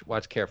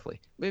watch carefully,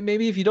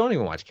 maybe if you don't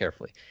even watch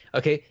carefully.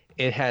 Okay,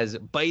 it has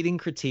biting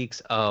critiques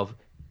of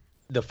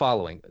the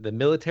following: the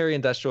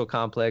military-industrial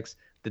complex,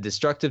 the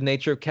destructive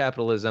nature of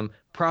capitalism,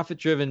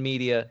 profit-driven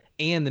media,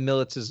 and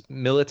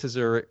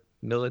the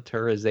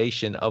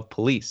militarization of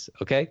police.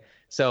 Okay,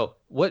 so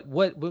what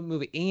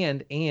movie?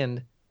 And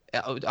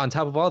on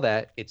top of all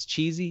that, it's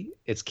cheesy,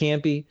 it's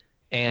campy,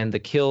 and the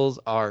kills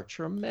are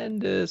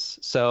tremendous.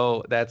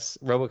 So that's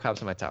RoboCop's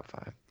in my top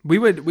 5. We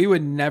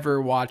would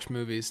never watch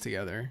movies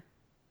together.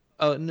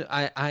 Oh, no,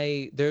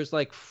 there's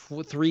like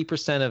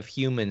 3% of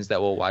humans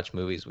that will watch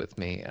movies with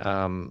me.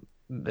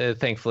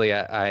 Thankfully,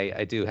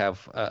 I do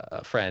have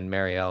a friend,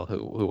 Marielle,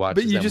 who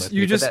watches. But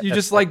you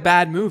just like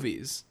bad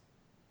movies.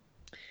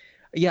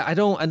 Yeah, I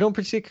don't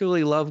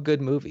particularly love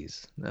good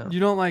movies. No. You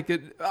don't like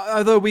it,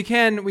 although we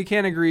can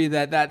agree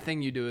that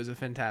thing you do is a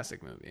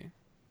fantastic movie.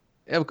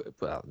 Well,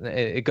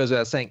 it goes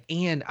without saying.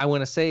 And I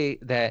want to say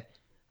that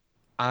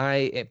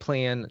I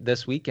plan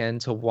this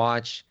weekend to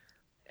watch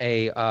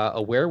a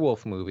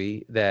werewolf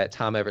movie that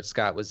Tom Everett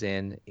Scott was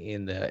in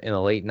the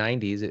late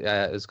 90s.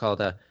 It was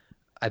called I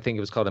think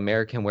it was called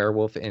American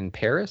Werewolf in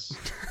Paris.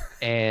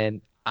 And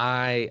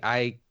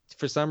I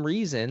for some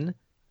reason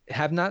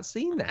have not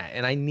seen that,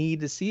 and I need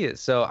to see it.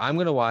 So I'm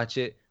going to watch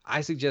it.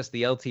 I suggest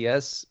the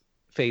LTS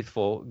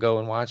faithful go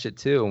and watch it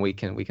too, and we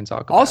can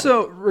talk about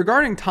also, it.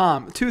 Regarding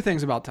Tom, 2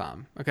 things about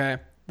Tom, okay?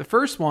 The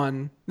first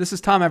one, this is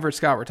Tom Everett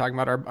Scott we're talking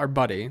about, our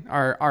buddy,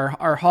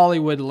 our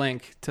Hollywood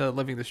link to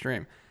Living the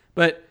Stream.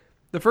 But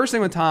the first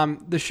thing with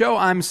Tom, the show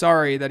I'm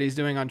Sorry that he's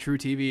doing on True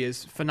TV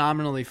is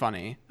phenomenally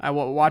funny. I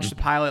watched the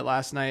pilot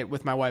last night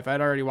with my wife. I'd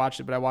already watched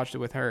it, but I watched it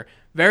with her.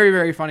 Very,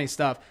 very funny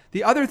stuff.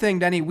 The other thing,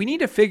 Denny, we need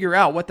to figure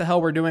out what the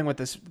hell we're doing with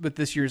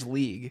this year's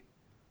league.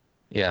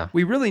 Yeah.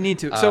 We really need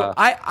to. So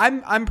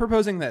I'm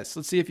proposing this.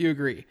 Let's see if you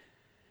agree.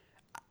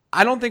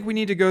 I don't think we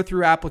need to go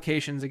through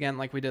applications again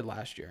like we did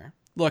last year.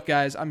 Look,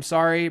 guys, I'm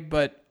sorry,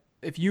 but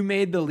if you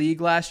made the league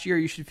last year,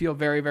 you should feel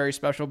very, very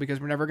special because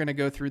we're never going to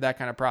go through that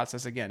kind of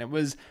process again. It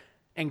was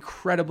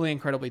incredibly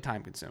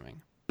time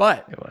consuming.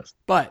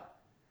 But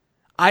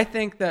I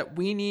think that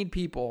we need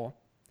people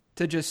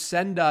to just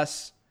send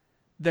us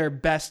their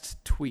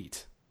best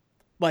tweet.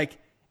 Like,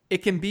 it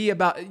can be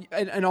about,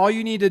 and all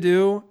you need to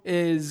do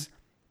is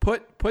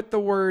put the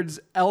words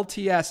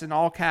LTS in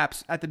all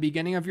caps at the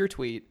beginning of your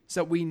tweet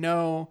so we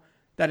know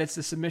that it's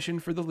the submission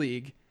for the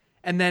league,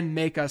 and then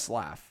make us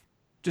laugh.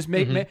 Just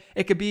make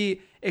it could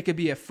be a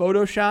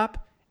Photoshop.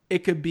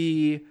 It could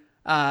be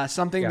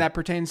something that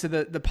pertains to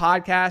the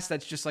podcast.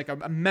 That's just like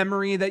a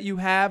memory that you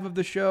have of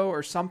the show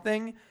or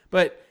something,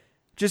 but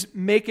just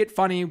make it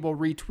funny. We'll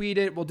retweet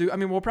it.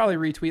 We'll probably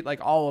retweet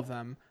like all of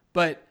them,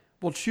 but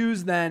we'll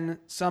choose then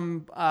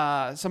some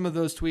of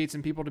those tweets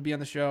and people to be on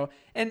the show.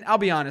 And I'll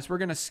be honest, we're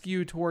going to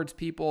skew towards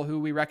people who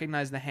we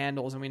recognize the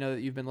handles and we know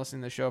that you've been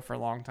listening to the show for a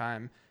long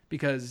time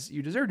because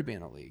you deserve to be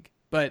in a league.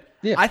 But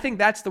yeah. I think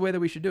that's the way that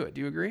we should do it.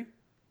 Do you agree?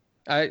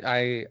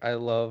 I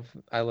love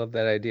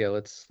that idea.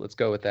 Let's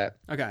go with that.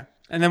 Okay.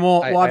 And then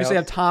we'll obviously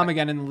have Tom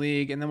again in the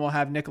league, and then we'll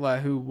have Nicola,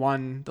 who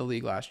won the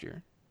league last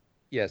year.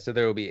 Yeah, so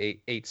there will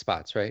be eight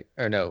spots, right?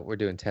 Or no, we're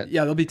doing 10.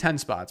 Yeah, there'll be 10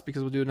 spots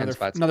because we'll do another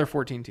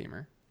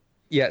 14-teamer.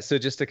 Yeah, so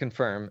just to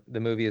confirm, the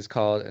movie is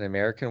called An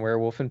American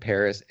Werewolf in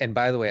Paris. And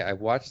by the way, I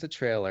watched the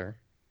trailer,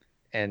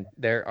 and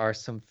there are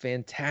some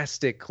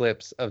fantastic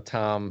clips of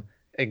Tom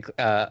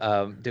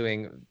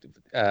doing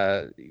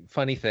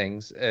funny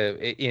things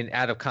in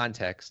out of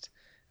context,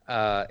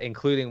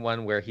 including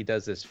one where he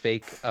does this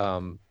fake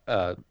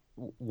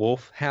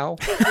wolf howl.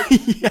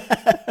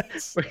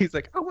 Yes. Where he's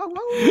like, oh, whoa,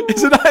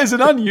 whoa. Is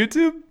it on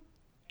YouTube?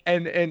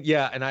 And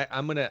yeah, and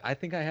I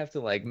think I have to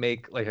like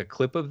make like a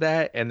clip of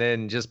that and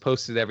then just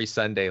post it every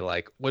Sunday,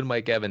 like when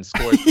Mike Evans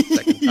scores the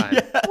second time.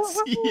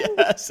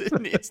 Yes, it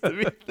needs to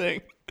be a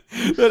thing.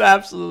 That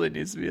absolutely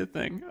needs to be a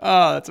thing.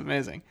 Oh, that's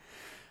amazing.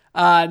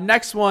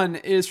 Next one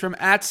is from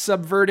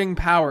 @subverting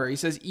power. He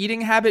says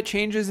eating habit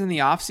changes in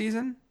the off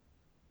season.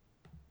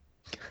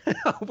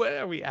 What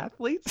are we,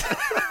 athletes?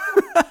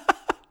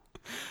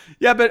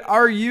 Yeah, but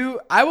are you?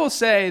 I will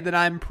say that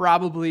I'm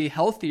probably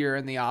healthier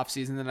in the off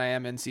season than I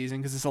am in season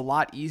because it's a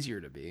lot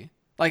easier to be.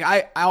 Like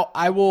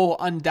I will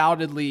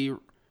undoubtedly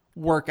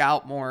work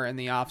out more in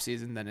the off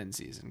season than in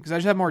season because I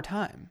just have more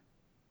time.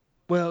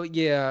 Well,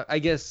 yeah, I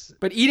guess.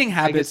 But eating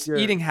habits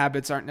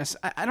aren't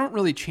necessarily. I don't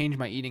really change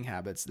my eating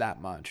habits that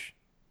much.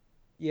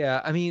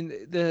 Yeah, I mean,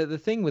 the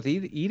thing with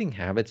eating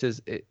habits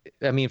is,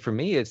 I mean, for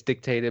me, it's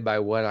dictated by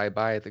what I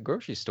buy at the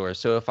grocery store.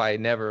 So if I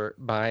never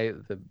buy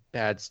the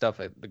bad stuff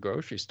at the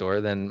grocery store,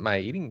 then my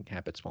eating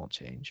habits won't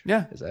change.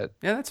 Yeah. Yeah,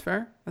 that's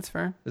fair. That's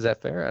fair. Is that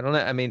fair? I don't know.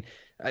 I mean,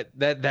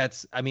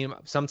 I mean,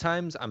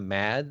 sometimes I'm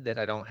mad that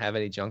I don't have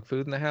any junk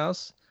food in the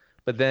house,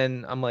 but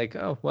then I'm like,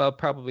 oh, well,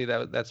 probably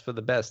that's for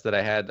the best that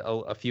I had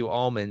a few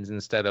almonds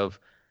instead of,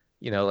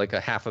 like a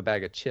half a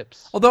bag of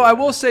chips. Although I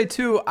will say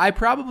too, I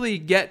probably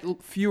get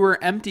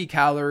fewer empty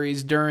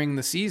calories during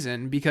the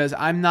season because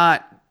I'm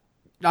not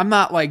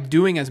like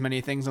doing as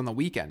many things on the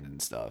weekend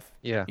and stuff.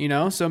 Yeah.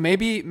 So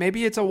maybe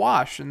it's a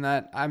wash and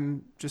that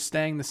I'm just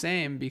staying the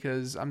same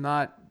because I'm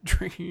not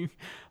drinking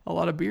a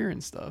lot of beer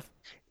and stuff.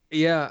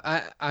 Yeah,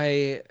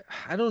 I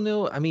don't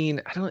know. I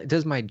mean,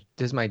 does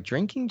my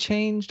drinking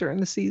change during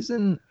the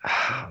season?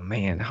 Oh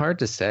man, hard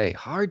to say.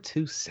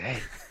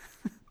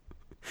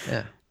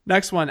 Yeah.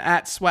 Next one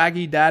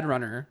 @Swaggy Dad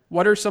Runner.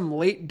 What are some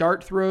late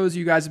dart throws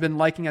you guys have been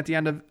liking at the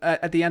end of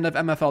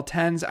MFL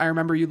 10s? I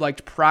remember you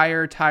liked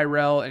Pryor,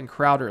 Tyrell, and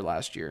Crowder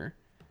last year.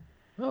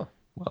 Oh,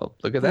 well,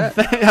 look at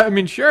that. I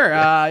mean, sure.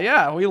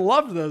 Yeah, we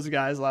loved those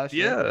guys last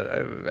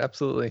year. Yeah,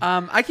 absolutely.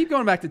 I keep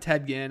going back to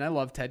Ted Ginn. I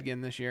love Ted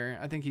Ginn this year.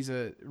 I think he's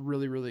a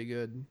really, really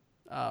good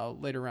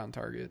later round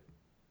target.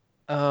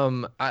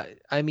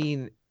 I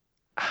mean,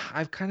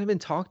 I've kind of been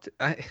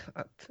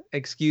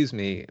excuse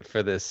me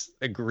for this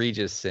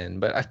egregious sin,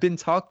 but I've been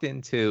talked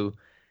into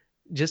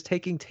just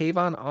taking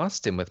Tavon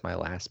Austin with my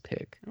last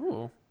pick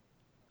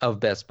of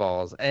best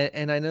balls.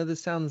 And I know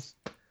this sounds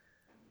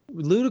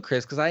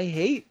ludicrous because I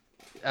hate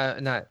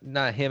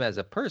not him as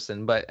a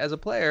person, but as a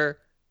player,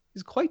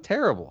 he's quite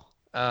terrible.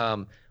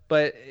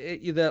 But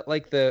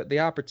the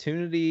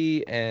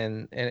opportunity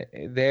and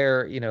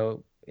there,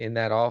 in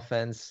that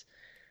offense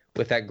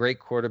with that great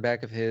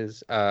quarterback of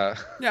his. Yeah,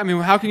 I mean,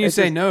 how can you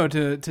say no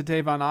to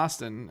Tavon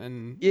Austin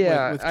and with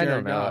Jared I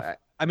don't know. Goff?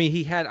 I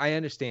mean, I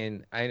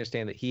understand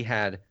that he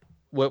had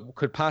what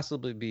could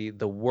possibly be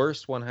the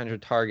worst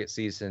 100 target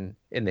season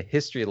in the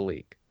history of the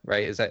league,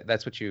 right?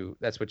 That's what you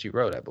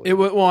wrote, I believe.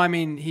 Well, I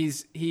mean,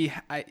 he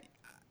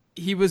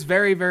was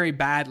very, very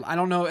bad. I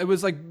don't know. It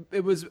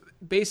was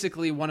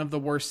basically one of the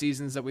worst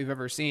seasons that we've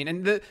ever seen.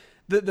 And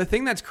the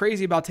thing that's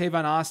crazy about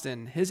Tavon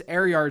Austin, his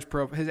air yards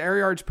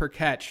per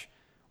catch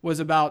was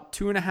about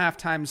 2.5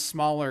 times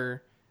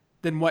smaller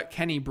than what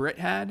Kenny Britt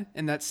had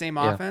in that same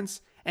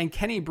offense. And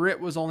Kenny Britt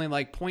was only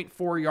like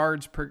 0.4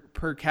 yards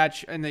per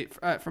catch and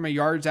from a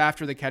yards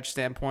after the catch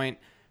standpoint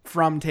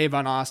from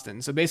Tavon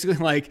Austin. So basically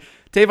like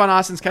Tavon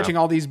Austin's catching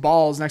all these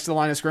balls next to the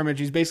line of scrimmage.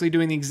 He's basically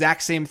doing the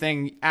exact same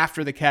thing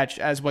after the catch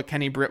as what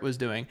Kenny Britt was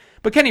doing.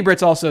 But Kenny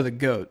Britt's also the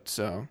GOAT.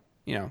 So,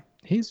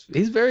 He's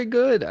very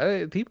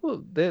good.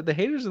 People, the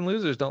haters and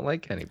losers don't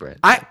like Kenny Britt.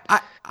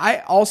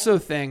 I also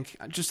think,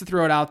 just to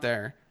throw it out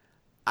there,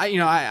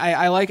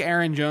 I like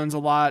Aaron Jones a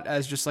lot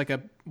as just like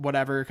a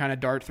whatever kind of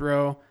dart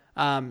throw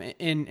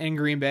in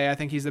Green Bay. I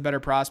think he's the better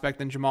prospect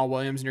than Jamal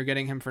Williams, and you're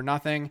getting him for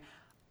nothing.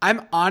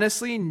 I'm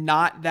honestly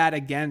not that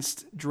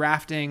against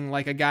drafting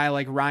like a guy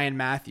like Ryan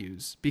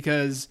Matthews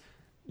because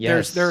there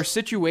are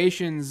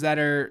situations that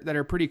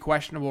are pretty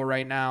questionable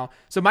right now.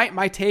 So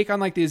my take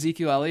on like the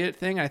Ezekiel Elliott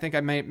thing, I think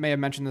I may have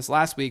mentioned this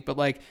last week, but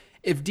like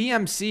if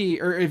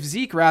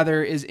Zeke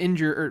rather is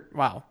injured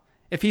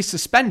if he's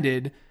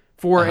suspended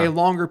for a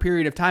longer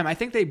period of time, I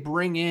think they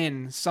bring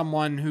in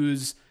someone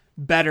who's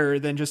better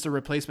than just a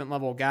replacement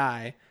level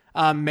guy.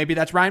 Maybe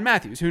that's Ryan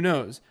Matthews, who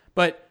knows?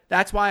 But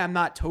that's why I'm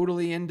not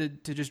totally into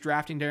just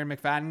drafting Darren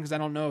McFadden because I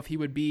don't know if he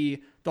would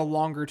be the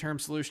longer term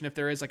solution if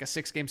there is like a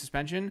 6-game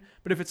suspension.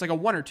 But if it's like a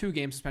 1 or 2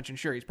 game suspension,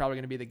 sure, he's probably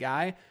going to be the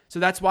guy. So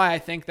that's why I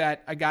think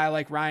that a guy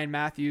like Ryan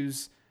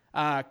Matthews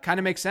kind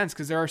of makes sense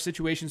because there are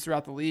situations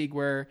throughout the league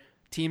where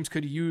teams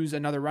could use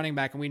another running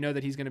back, and we know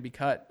that he's going to be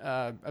cut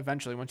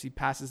eventually once he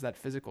passes that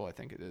physical, I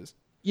think it is.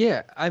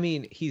 Yeah, I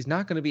mean, he's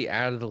not going to be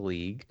out of the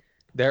league.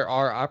 There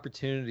are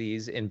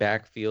opportunities in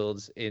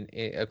backfields in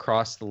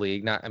across the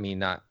league. Not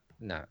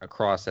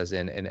across as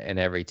in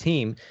every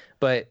team,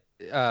 but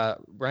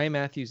Ryan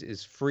Matthews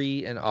is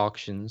free in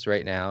auctions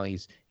right now.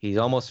 He's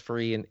almost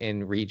free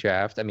in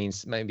redraft. I mean,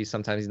 maybe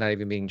sometimes he's not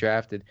even being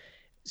drafted.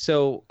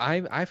 So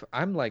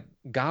I'm like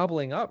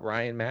gobbling up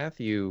Ryan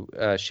Matthew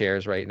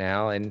shares right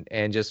now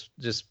and just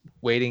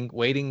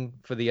waiting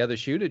for the other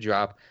shoe to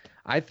drop.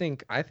 I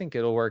think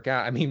it'll work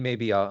out. I mean,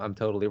 maybe I'm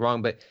totally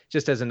wrong, but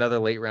just as another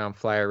late round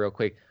flyer, real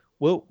quick,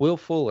 Will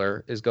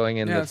Fuller is going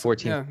in the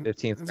 14th,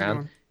 15th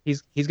round.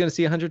 He's going to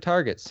see 100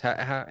 targets.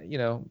 How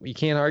you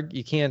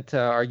can't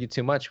argue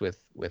too much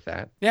with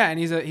that. Yeah, and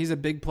he's a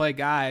big play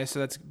guy, so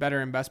that's better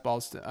in best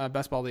ball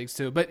leagues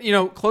too. But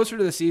closer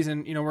to the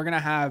season, we're gonna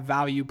have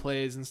value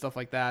plays and stuff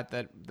like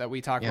that we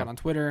talk about on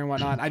Twitter and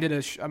whatnot. I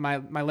did my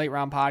late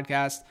round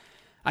podcast.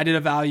 I did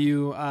a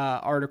value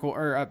article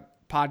or a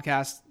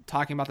podcast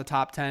talking about the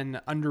top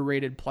 10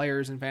 underrated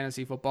players in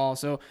fantasy football.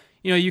 So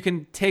you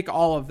can take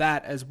all of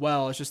that as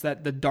well. It's just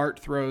that the dart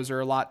throws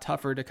are a lot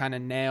tougher to kind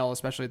of nail,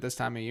 especially at this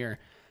time of year.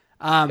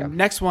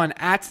 Next one,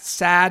 at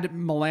Sad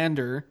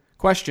Melander.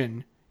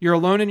 Question: you're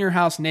alone in your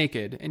house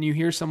naked and you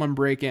hear someone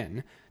break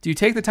in. Do you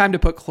take the time to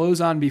put clothes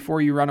on before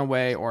you run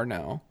away or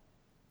no?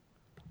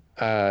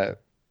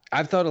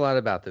 I've thought a lot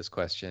about this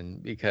question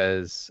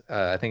because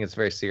I think it's a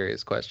very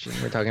serious question.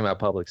 We're talking about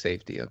public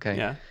safety, okay?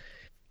 Yeah.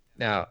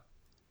 Now,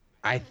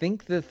 I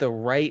think that the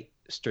right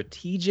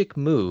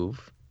strategical,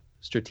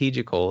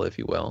 if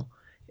you will,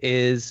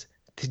 is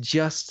to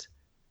just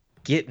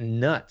get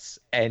nuts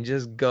and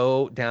just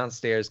go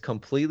downstairs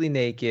completely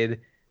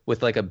naked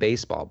with like a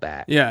baseball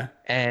bat. Yeah.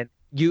 And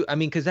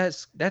because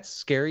that's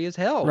scary as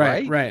hell,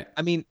 right? Right.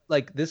 I mean,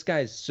 like this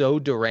guy's so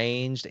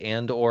deranged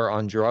and or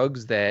on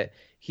drugs that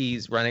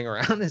he's running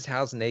around his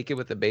house naked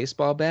with a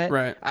baseball bat.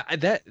 Right.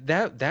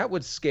 That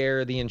would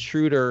scare the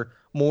intruder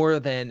more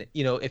than,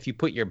 if you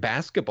put your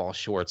basketball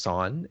shorts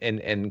on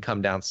and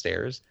come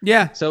downstairs.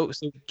 Yeah. So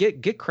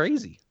get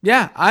crazy.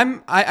 Yeah.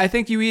 I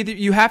think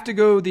you have to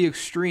go the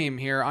extreme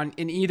here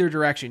in either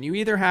direction. You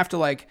either have to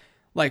like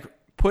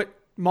put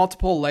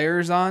multiple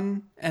layers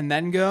on and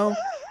then go,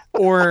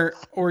 or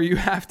you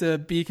have to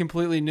be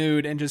completely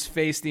nude and just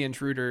face the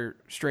intruder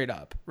straight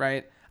up.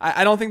 Right.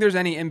 I don't think there's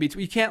any in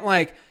between. You can't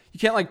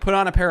put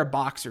on a pair of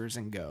boxers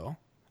and go.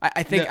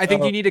 I think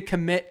you need to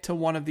commit to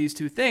one of these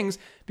two things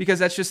because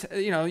that's just,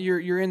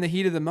 you're in the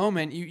heat of the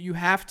moment. You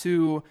have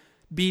to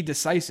be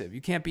decisive. You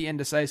can't be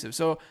indecisive.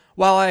 So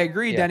while I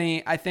agree,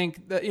 Denny, I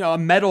think that, a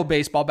metal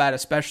baseball bat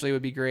especially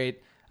would be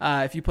great.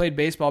 If you played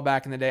baseball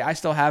back in the day, I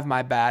still have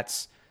my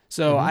bats.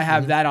 So I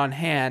have that on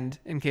hand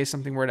in case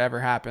something were to ever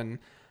happen.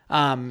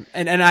 And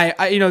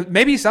I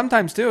maybe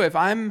sometimes too, if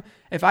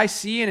I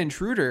see an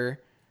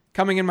intruder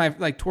coming in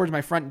towards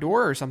my front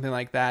door or something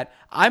like that,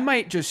 I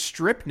might just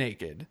strip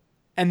naked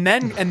and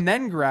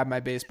then grab my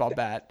baseball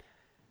bat.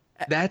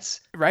 That's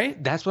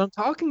right. That's what I'm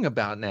talking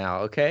about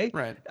now. Okay.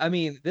 Right. I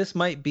mean, this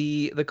might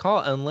be the call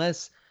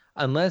unless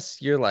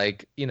you're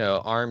like,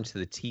 armed to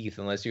the teeth,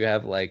 unless you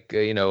have like,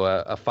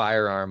 a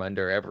firearm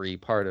under every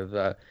part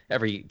of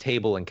every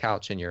table and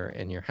couch in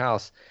your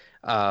house.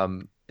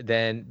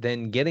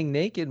 Then getting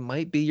naked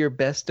might be your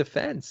best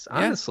defense.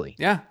 Honestly.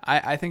 Yeah.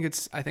 I think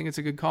it's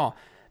a good call.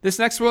 This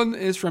next one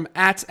is from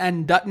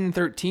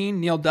 @ndutton13,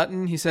 Neil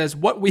Dutton. He says,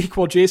 what week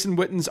will Jason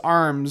Witten's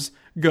arms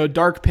go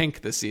dark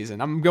pink this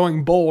season? I'm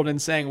going bold and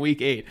saying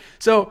week 8.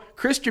 So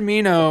Chris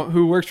Jamino,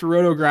 who works for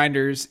Roto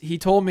Grinders, he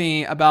told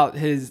me about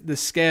the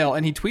scale,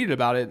 and he tweeted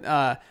about it,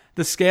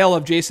 the scale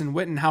of Jason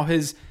Witten, how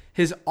his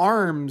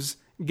arms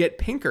get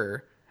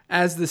pinker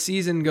as the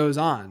season goes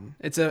on.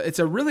 It's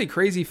a really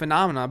crazy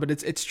phenomenon, but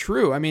it's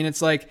true. I mean,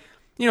 it's like,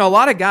 a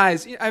lot of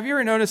guys, have you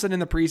ever noticed that in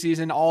the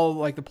preseason, all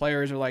like the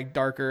players are like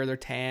darker, they're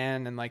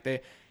tan, and like they,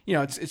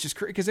 it's just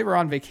because they were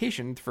on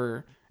vacation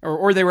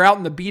or they were out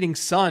in the beating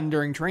sun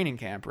during training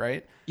camp,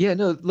 right? Yeah,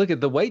 no, look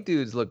at the white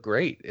dudes look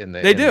great in the.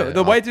 They do.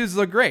 The white dudes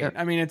look great. Yeah.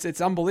 I mean, it's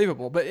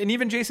unbelievable. But and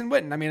even Jason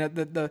Witten, I mean,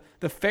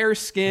 the fair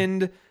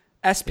skinned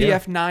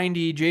SPF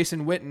 90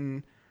 Jason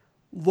Witten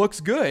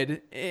looks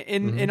good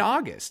in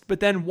August,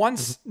 but then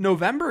once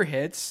November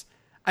hits,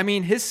 I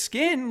mean, his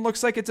skin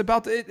looks like it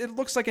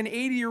looks like an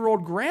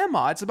 80-year-old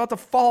grandma. It's about to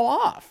fall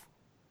off.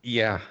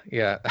 Yeah.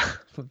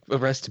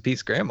 Rest in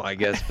peace, grandma, I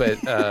guess. But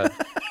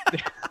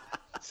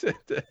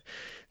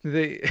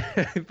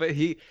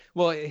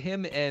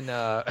him and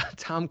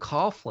Tom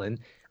Coughlin.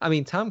 I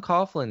mean, Tom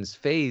Coughlin's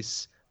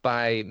face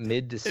by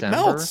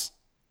mid-December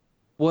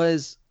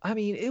was. I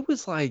mean, it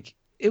was like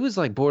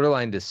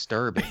borderline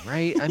disturbing,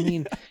 right? I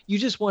mean, you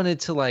just wanted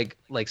to like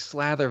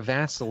slather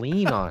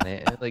Vaseline on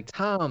it, and like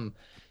Tom.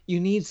 You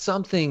need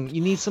something.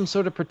 You need some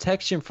sort of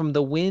protection from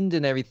the wind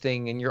and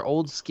everything. And your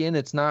old skin,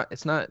 this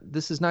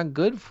is not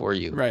good for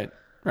you.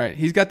 Right.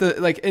 He's got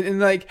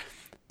the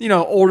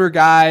older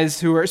guys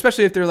who are,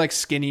 especially if they're like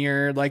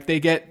skinnier, like they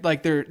get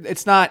like they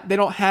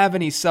don't have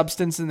any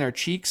substance in their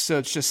cheeks. So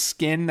it's just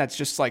skin that's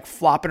just like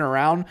flopping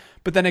around.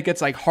 But then it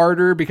gets like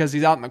harder because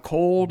he's out in the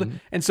cold. Mm-hmm.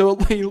 And so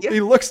he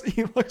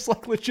looks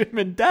like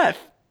legitimate death.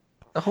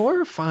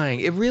 Horrifying.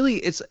 It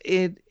really,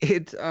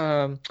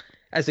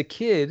 as a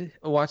kid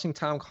watching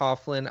Tom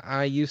Coughlin,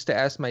 I used to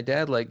ask my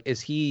dad, like,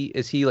 is he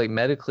like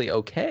medically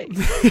okay?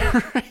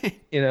 Right.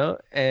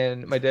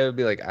 And my dad would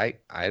be like,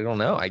 I don't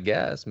know, I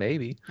guess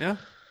maybe.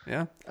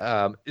 Yeah.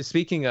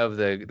 Speaking of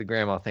the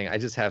grandma thing, I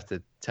just have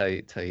to tell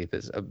you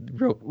this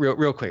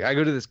real quick. I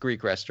go to this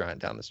Greek restaurant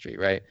down the street,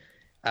 right?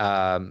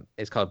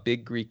 It's called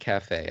Big Greek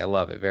Cafe. I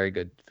love it. Very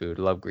good food.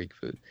 I love Greek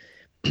food.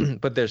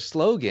 but their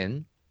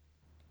slogan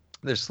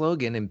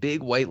in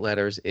big white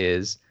letters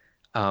is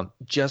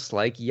just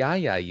like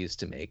Yaya used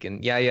to make.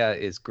 And Yaya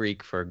is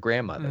Greek for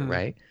grandmother,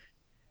 right?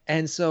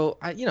 And so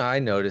I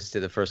noticed it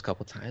the first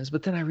couple times,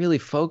 but then I really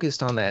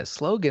focused on that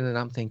slogan and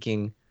I'm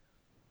thinking,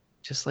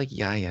 just like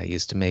Yaya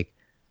used to make.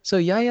 So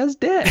Yaya's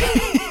dead.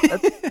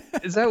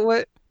 Is that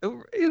what,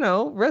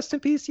 rest in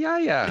peace,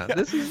 Yaya. Yeah.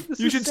 This is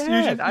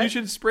sad. You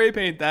should spray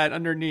paint that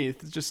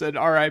underneath. It just said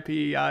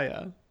R.I.P.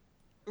 Yaya.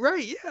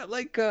 Right, yeah,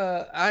 like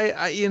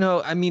I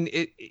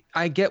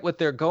get what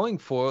they're going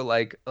for.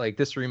 Like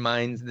this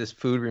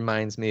food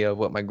reminds me of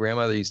what my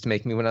grandmother used to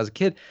make me when I was a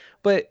kid.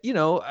 But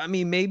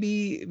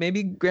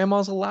maybe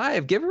grandma's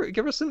alive. Give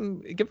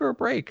her a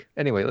break.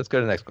 Anyway, let's go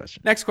to the next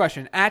question. Next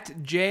question at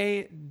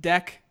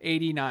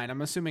JDeck89.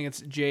 I'm assuming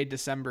it's J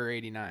December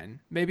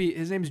 89. Maybe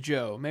his name's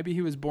Joe. Maybe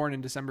he was born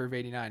in December of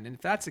 89. And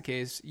if that's the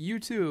case, you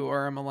too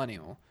are a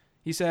millennial.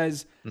 He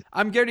says,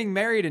 I'm getting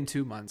married in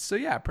 2 months. So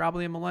yeah,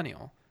 probably a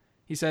millennial.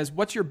 He says,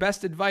 what's your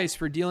best advice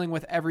for dealing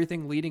with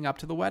everything leading up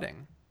to the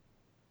wedding?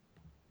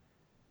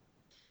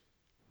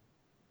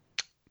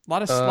 A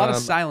lot of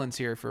silence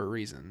here for a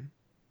reason.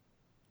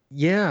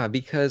 Yeah,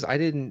 because I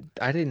didn't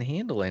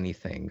handle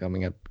anything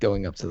going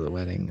up to the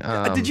wedding.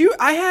 Did you?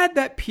 I had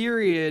that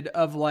period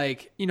of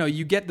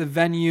you get the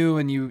venue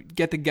and you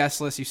get the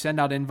guest list, you send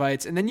out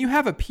invites, and then you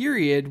have a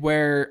period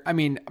where,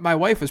 my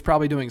wife was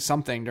probably doing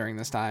something during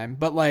this time,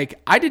 but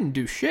I didn't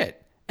do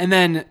shit. And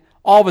then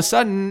all of a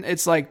sudden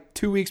it's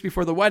 2 weeks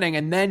before the wedding,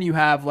 and then you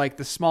have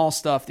the small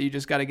stuff that you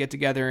just got to get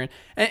together.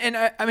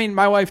 And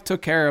my wife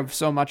took care of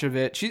so much of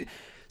it.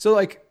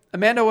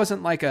 Amanda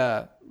wasn't like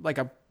a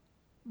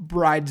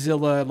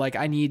bridezilla,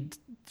 I need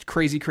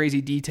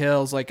crazy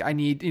details. I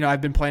need,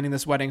 I've been planning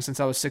this wedding since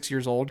I was 6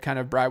 years old kind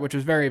of bride, which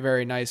was very,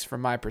 very nice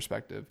from my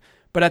perspective.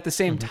 But at the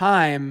same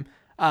time,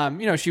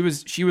 she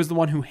was the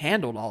one who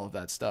handled all of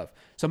that stuff.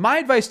 So my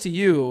advice to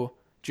you,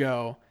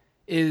 Joe,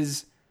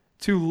 is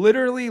to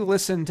literally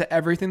listen to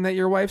everything that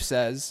your wife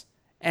says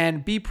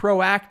and be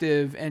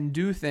proactive and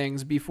do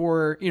things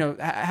before,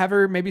 have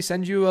her maybe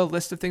send you a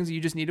list of things that you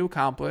just need to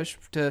accomplish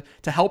to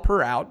help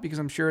her out, because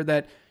I'm sure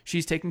that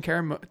she's taking care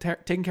of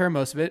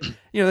most of it.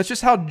 That's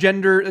just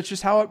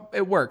how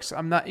it works.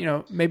 I'm not,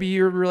 maybe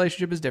your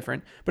relationship is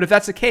different, but if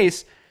that's the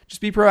case,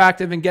 just be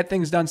proactive and get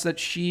things done so that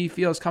she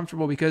feels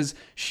comfortable, because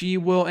she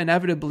will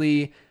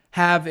inevitably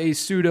have a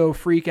pseudo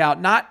freak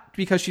out, not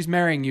because she's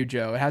marrying you,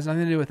 Joe. It has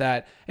nothing to do with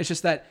that. It's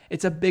just that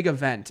it's a big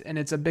event, and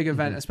it's a big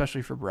event,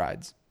 especially for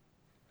brides.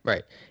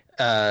 Right.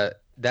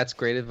 That's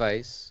great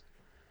advice,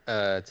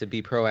 to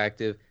be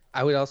proactive.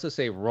 I would also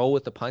say roll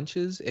with the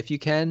punches if you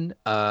can.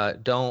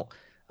 Don't.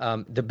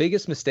 The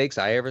biggest mistakes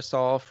I ever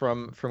saw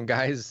from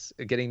guys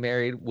getting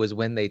married was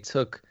when they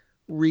took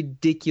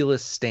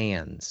ridiculous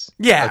stands.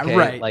 Yeah, okay?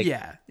 right.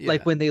 Yeah.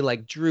 Like when they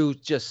drew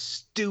just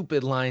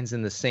stupid lines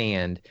in the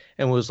sand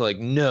and was like,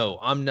 "No,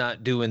 I'm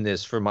not doing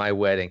this for my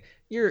wedding."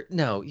 You're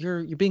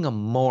being a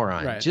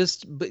moron. Right.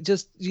 Just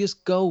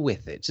go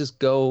with it. Just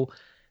go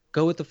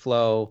with the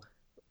flow.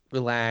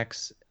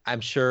 Relax.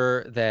 I'm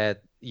sure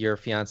that your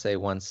fiance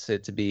wants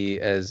it to be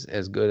as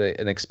good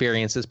an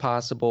experience as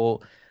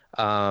possible.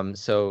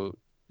 So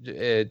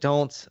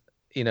don't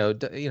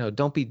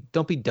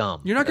be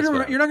dumb. You're not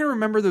gonna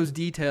remember those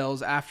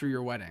details after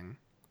your wedding,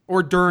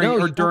 or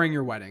during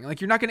your wedding.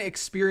 You're not gonna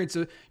experience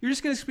it. You're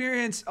just gonna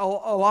experience a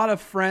lot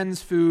of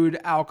friends, food,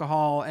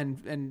 alcohol,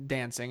 and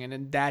dancing,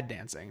 and dad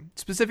dancing,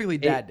 specifically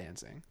dad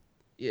dancing.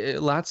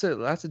 Lots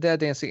of dad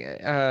dancing,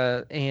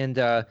 and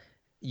it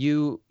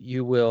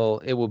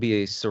will be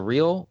a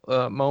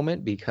surreal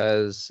moment,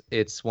 because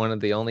it's one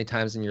of the only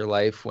times in your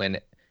life when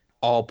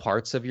all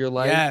parts of your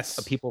life,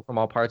 people from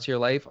all parts of your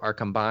life are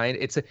combined.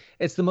 It's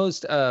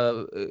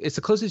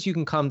the closest you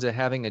can come to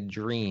having a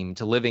dream,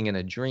 to living in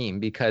a dream,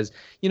 because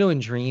in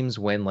dreams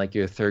when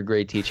your third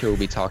grade teacher will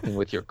be talking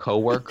with your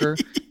coworker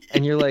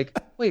and you're like,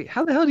 wait,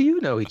 how the hell do you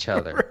know each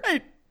other?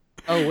 Right.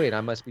 Oh wait,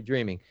 I must be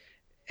dreaming.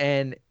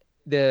 And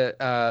but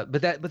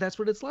that's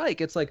what it's like.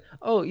 It's like,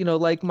 oh,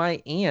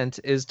 my aunt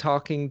is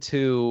talking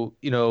to,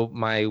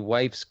 my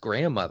wife's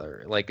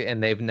grandmother,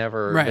 and they've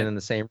never been in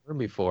the same room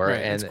before.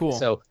 Right. And that's cool.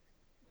 So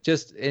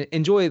just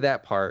enjoy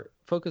that part,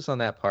 focus on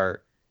that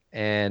part,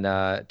 and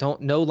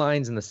no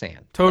lines in the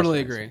sand. Totally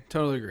agree.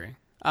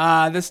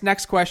 This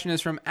next question is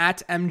from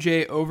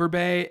 @MJ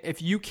Overbay.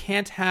 If you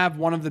can't have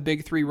one of the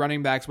big three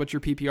running backs, what's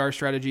your PPR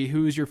strategy?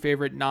 Who's your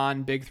favorite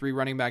non-big three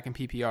running back in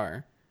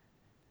PPR?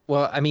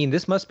 Well,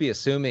 this must be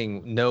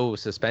assuming no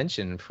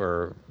suspension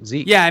for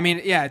Zeke.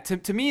 Yeah,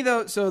 To me,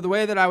 though, so the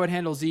way that I would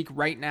handle Zeke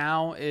right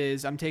now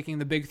is I'm taking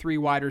the big three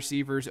wide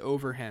receivers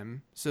over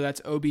him. So that's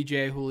OBJ,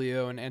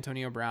 Julio, and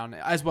Antonio Brown,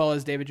 as well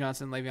as David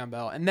Johnson, Le'Veon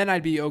Bell. And then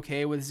I'd be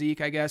okay with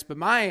Zeke, I guess. But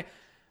my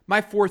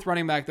fourth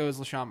running back, though, is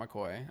LaShawn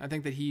McCoy. I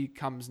think that he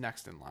comes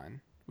next in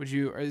line. Would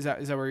you? Or is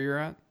that where you're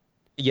at?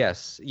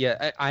 Yes.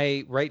 Yeah.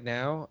 I right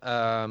now,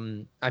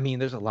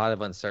 there's a lot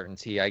of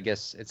uncertainty. I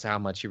guess it's how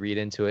much you read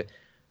into it.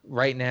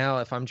 Right now,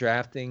 if I'm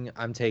drafting,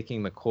 I'm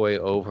taking McCoy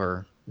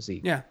over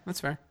Zeke. Yeah, that's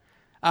fair.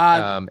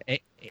 And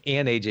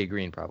AJ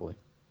Green probably.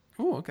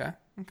 Oh, okay.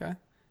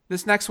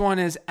 This next one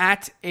is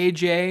at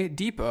AJ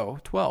Depot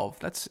 12.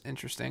 That's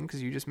interesting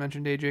because you just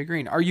mentioned AJ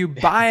Green. Are you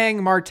buying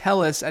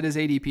Martellus at his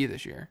ADP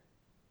this year?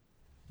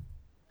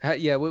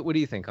 Yeah, what do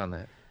you think on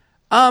that?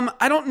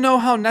 I don't know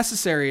how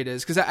necessary it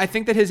is because I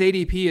think that his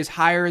ADP is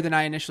higher than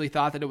I initially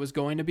thought that it was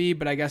going to be,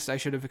 but I guess I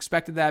should have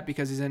expected that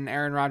because he's in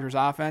Aaron Rodgers'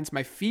 offense.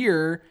 My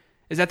fear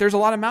is that there's a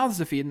lot of mouths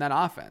to feed in that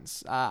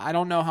offense. I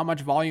don't know how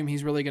much volume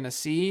he's really going to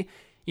see.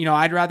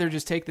 I'd rather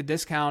just take the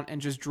discount and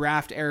just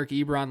draft Eric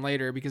Ebron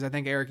later because I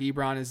think Eric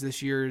Ebron is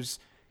this year's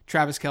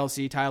Travis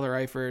Kelce, Tyler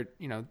Eifert,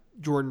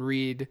 Jordan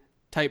Reed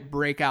type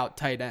breakout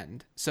tight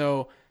end.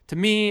 So to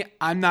me,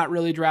 I'm not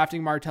really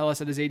drafting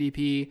Martellus at his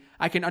ADP.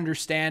 I can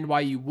understand why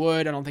you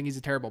would. I don't think he's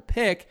a terrible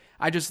pick.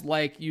 I just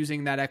like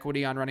using that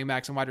equity on running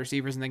backs and wide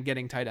receivers and then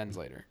getting tight ends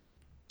later.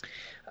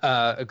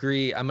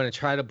 Agree. I'm going to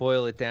try to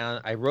boil it down.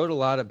 I wrote a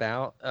lot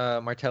about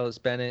Martellus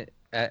Bennett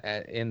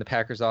in the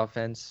Packers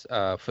offense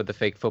for the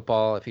Fake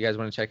Football. If you guys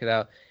want to check it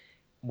out,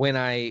 when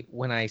I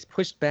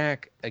pushed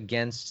back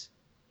against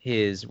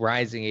his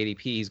rising ADP,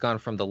 he's gone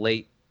from the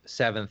late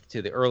 7th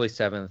to the early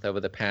 7th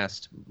over the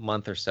past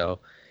month or so,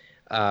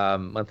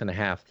 month and a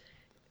half.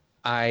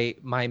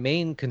 My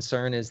main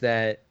concern is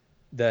that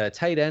the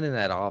tight end in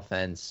that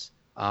offense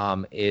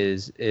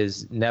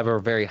is never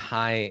very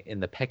high in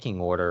the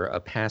pecking order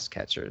of pass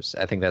catchers.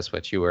 I think that's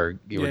what you were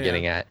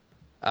getting at.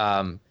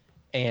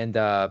 And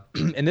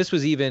this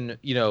was even,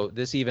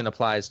 this even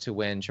applies to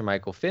when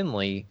Jermichael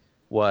Finley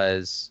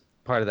was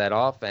part of that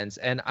offense.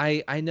 And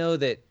I know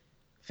that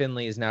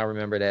Finley is now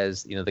remembered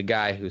as, the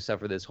guy who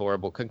suffered this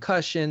horrible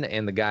concussion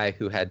and the guy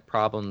who had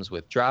problems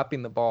with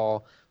dropping the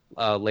ball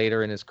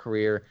later in his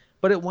career.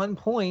 But at one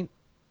point,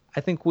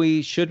 I think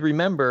we should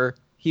remember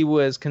he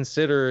was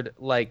considered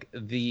like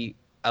an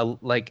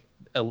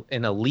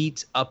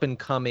elite up and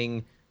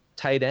coming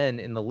tight end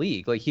in the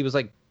league. Like he was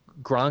like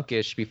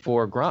Gronkish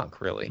before Gronk,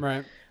 really.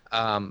 Right.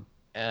 And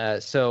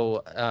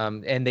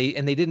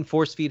they didn't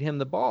force feed him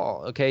the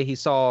ball. Okay. He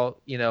saw,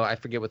 I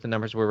forget what the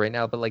numbers were right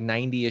now, but like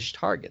 90-ish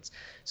targets.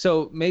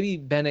 So maybe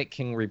Bennett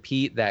can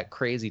repeat that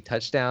crazy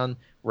touchdown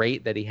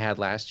rate that he had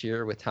last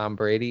year with Tom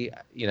Brady.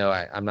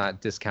 I'm not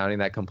discounting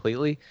that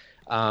completely.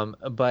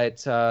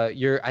 But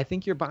I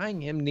think you're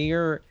buying him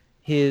near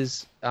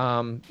his,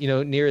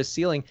 near his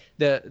ceiling.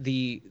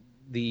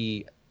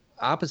 The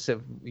opposite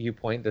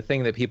viewpoint, the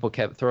thing that people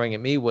kept throwing at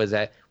me was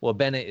that, well,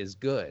 Bennett is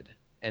good,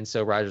 and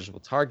so Rodgers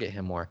will target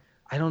him more.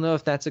 I don't know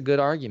if that's a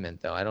good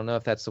argument, though. I don't know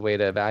if that's the way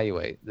to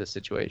evaluate the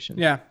situation.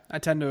 Yeah, I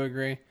tend to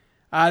agree.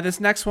 This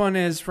next one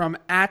is from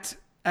at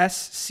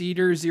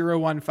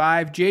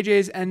SCedar015.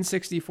 JJ's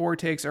N64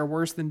 takes are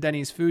worse than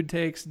Denny's food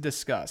takes.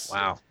 Discuss.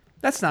 Wow.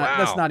 That's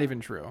not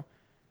even true.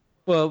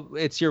 Well,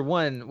 it's your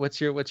one.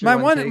 What's your my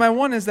one? My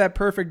one is that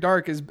Perfect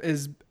Dark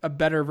is a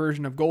better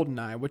version of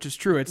GoldenEye, which is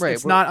true.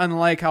 It's not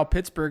unlike how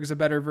Pittsburgh is a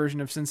better version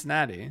of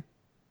Cincinnati.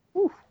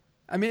 Whew.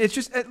 I mean, it's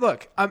just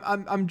look.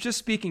 I'm just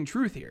speaking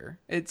truth here.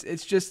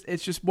 It's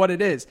just what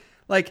it is.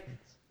 Like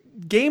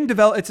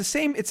it's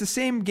the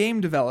same game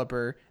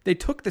developer. They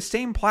took the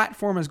same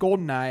platform as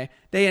GoldenEye.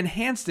 They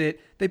enhanced it.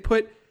 They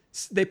put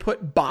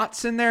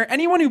bots in there.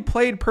 Anyone who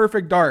played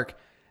Perfect Dark,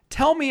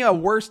 tell me a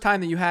worse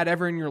time that you had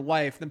ever in your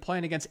life than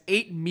playing against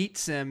 8 meat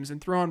sims and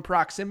throwing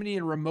proximity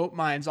and remote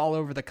mines all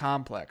over the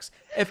complex.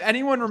 If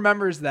anyone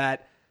remembers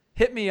that,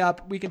 hit me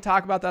up. We can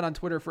talk about that on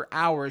Twitter for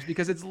hours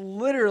because it's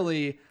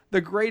literally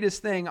the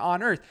greatest thing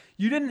on earth.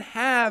 You didn't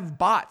have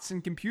bots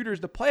and computers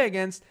to play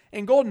against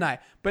in GoldenEye.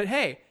 But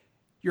hey,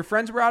 your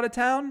friends were out of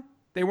town.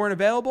 They weren't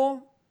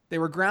available. They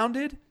were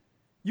grounded.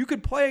 You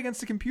could play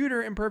against a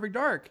computer in Perfect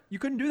Dark. You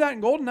couldn't do that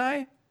in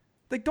GoldenEye.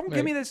 Like, don't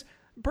give me this.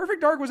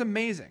 Perfect Dark was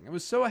amazing. It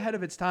was so ahead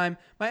of its time.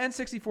 My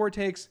N64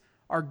 takes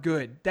are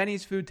good.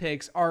 Denny's food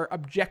takes are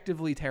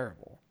objectively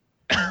terrible.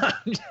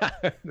 Yeah.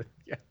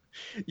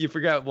 You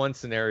forgot one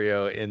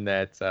scenario in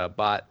that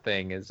bot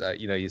thing is,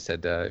 you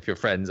said if your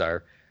friends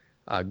are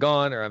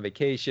gone or on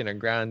vacation or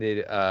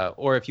grounded,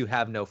 or if you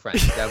have no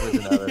friends. That was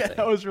another thing.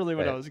 That was really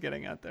what I was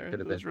getting at there.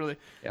 It was really,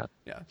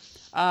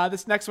 yeah.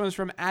 This next one is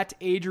from at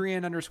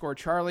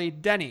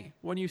Adrian_Charlie. Denny,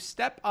 when you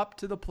step up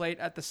to the plate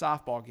at the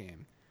softball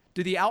game,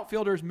 do the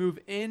outfielders move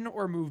in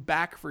or move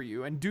back for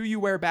you? And do you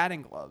wear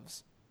batting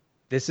gloves?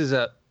 This is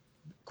a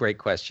great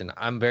question.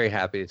 I'm very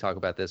happy to talk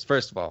about this.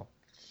 First of all,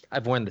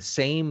 I've worn the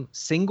same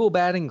single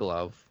batting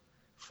glove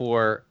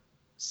for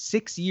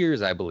 6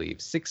 years, I believe,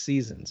 6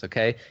 seasons.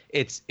 Okay.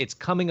 It's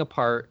coming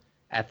apart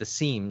at the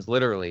seams,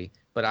 literally,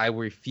 but I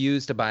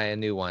refuse to buy a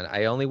new one.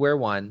 I only wear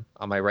one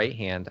on my right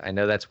hand. I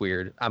know that's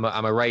weird. I'm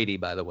a righty,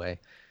 by the way.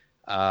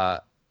 I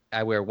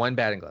wear one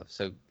batting glove.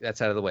 So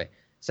that's out of the way.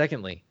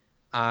 Secondly,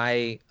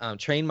 I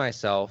trained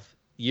myself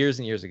years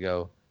and years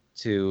ago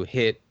to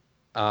hit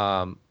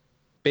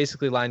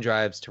basically line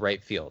drives to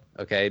right field,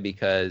 okay?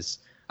 Because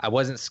I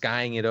wasn't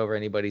skying it over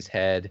anybody's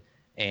head,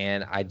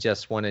 and I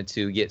just wanted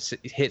to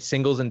hit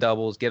singles and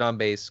doubles, get on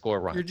base, score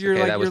runs. You're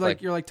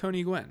like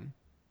Tony Gwynn.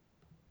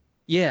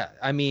 Yeah,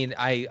 I mean,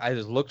 I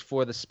just looked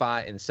for the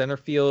spot in center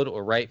field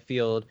or right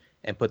field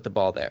and put the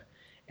ball there,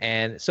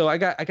 and so I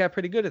got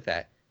pretty good at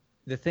that.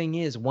 the thing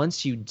is,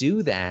 once you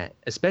do that,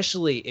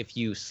 especially if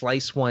you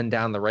slice one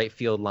down the right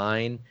field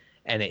line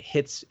and it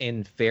hits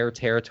in fair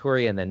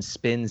territory and then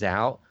spins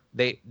out,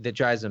 that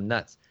drives them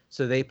nuts.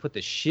 So they put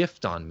the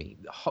shift on me,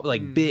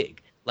 like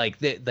big, like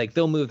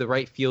they'll move the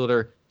right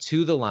fielder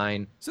to the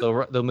line.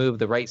 So they'll move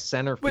the right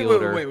center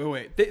fielder.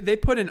 Wait. They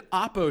put an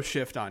oppo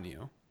shift on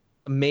you.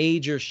 A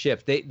major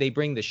shift. They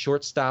bring the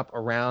shortstop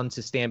around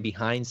to stand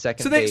behind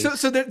second base.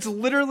 So that's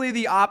literally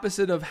the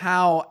opposite of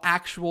how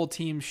actual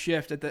teams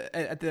shift at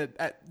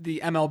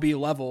the MLB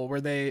level, where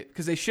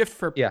because they shift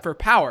for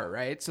power,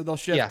 right? So they'll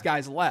shift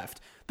guys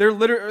left. They're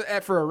literally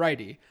for a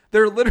righty.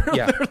 They're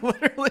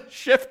literally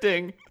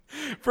shifting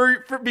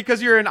for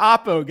because you're an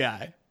oppo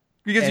guy,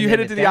 because you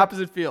hit it to the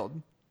opposite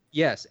field.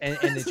 Yes, and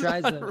it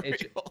drives them.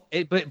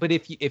 But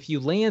if you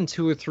land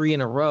 2 or 3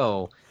 in a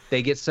row,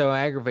 they get so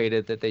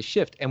aggravated that they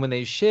shift. And when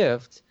they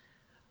shift,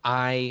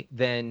 I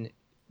then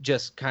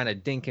just kind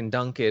of dink and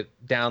dunk it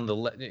down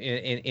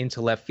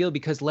into left field,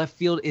 because left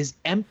field is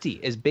empty,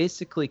 is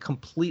basically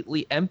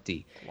completely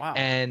empty. Wow.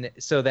 And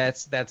so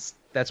that's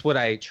what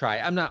I try.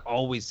 I'm not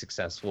always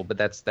successful, but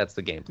that's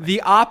the game plan.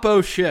 The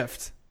oppo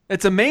shift.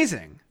 It's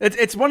amazing. This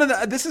is one of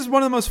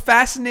the most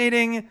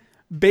fascinating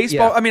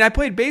baseball. Yeah. I mean, I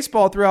played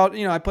baseball throughout,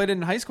 I played it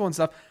in high school and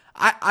stuff.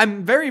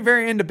 I'm very,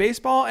 very into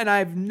baseball, and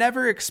I've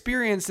never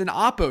experienced an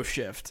oppo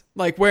shift,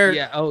 like where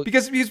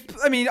because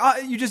I mean,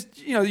 you just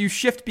you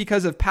shift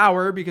because of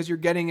power, because you're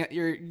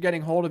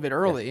getting hold of it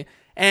early,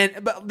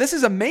 but this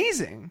is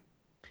amazing.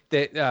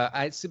 But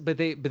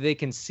they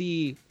can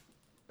see.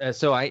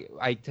 So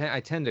I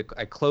tend to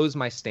close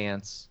my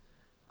stance,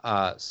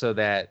 so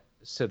that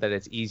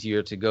it's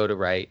easier to go to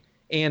right.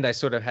 And I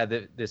sort of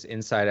had this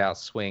inside out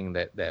swing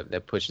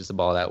that pushes the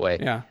ball that way.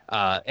 Yeah.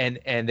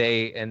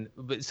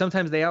 But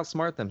sometimes they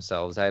outsmart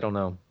themselves. I don't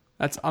know.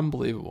 That's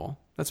unbelievable.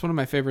 That's one of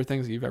my favorite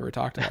things you've ever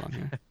talked about on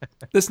here.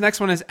 This next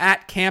one is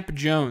at Camp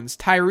Jones.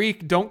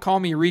 Tyreek, don't call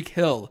me Reek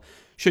Hill.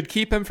 Should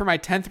keep him for my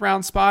 10th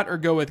round spot or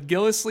go with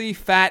Gillislee,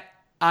 fat,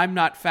 I'm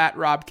not fat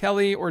Rob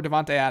Kelly, or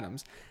Devontae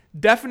Adams.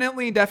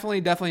 Definitely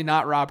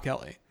not Rob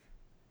Kelly.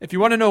 If you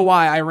want to know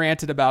why, I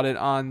ranted about it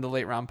on the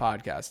Late Round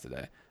podcast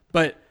today.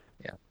 But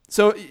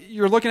so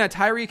you're looking at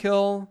Tyreek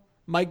Hill,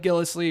 Mike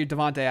Gillislee,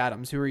 Devontae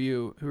Adams. Who are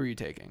you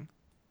taking?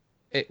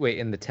 Wait,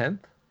 in the 10th?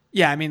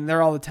 Yeah, I mean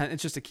they're all the 10th.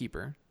 It's just a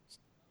keeper.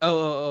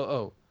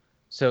 Oh.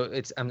 So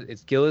it's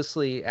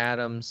Gillislee,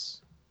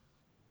 Adams,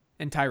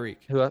 and Tyreek.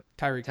 Who else?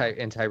 Tyreek.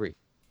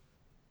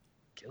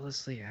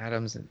 Gillislee,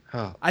 Adams, and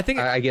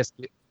I guess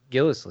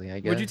Gillislee.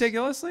 I guess. Would you take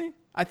Gillislee?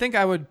 I think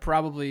I would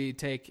probably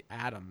take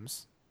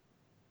Adams.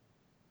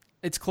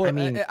 It's close. I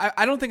mean,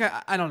 I don't think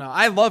I don't know.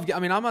 I'm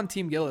on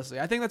Team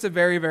Gillislee. I think that's a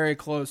very, very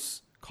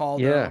close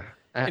call. Yeah.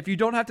 If you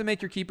don't have to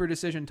make your keeper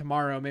decision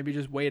tomorrow, maybe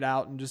just wait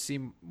out and just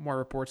see more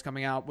reports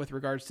coming out with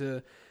regards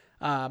to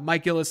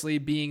Mike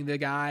Gillislee being the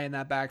guy in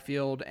that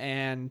backfield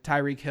and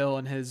Tyreek Hill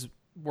and his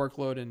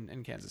workload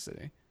in Kansas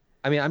City.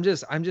 I mean, I'm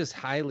just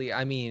highly.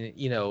 I mean,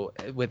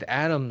 with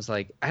Adams,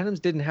 like Adams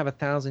didn't have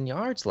 1,000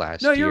 yards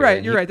last year. No, you're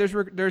right. You're right. There's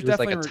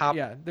definitely like a top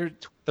there's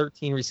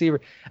 13 receiver.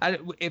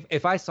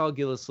 If I saw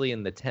Gillislee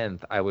in the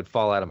 10th, I would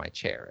fall out of my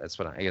chair. That's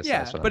what I guess. Yeah,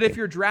 that's what but if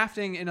you're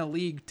drafting in a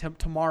league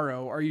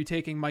tomorrow, are you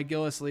taking Mike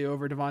Gillislee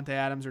over Devontae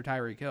Adams or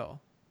Tyreek Hill?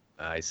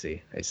 I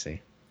see.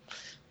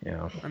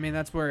 Yeah. I mean,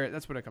 that's what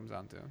it comes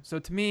down to. So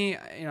to me,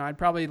 I'd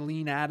probably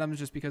lean Adams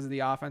just because of the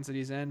offense that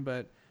he's in,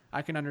 but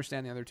I can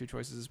understand the other two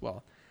choices as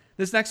well.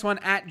 This next one,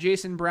 at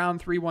Jason Brown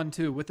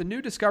 312. With the new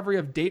discovery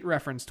of date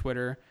reference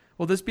Twitter,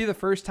 will this be the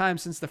first time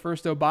since the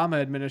first Obama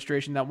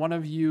administration that one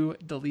of you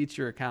deletes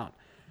your account?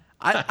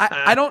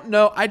 I don't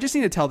know. I just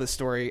need to tell this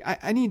story.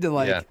 I need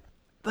to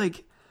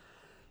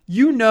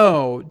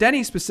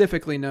Denny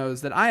specifically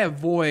knows that I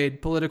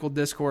avoid political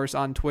discourse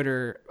on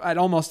Twitter at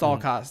almost all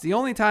costs. The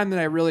only time that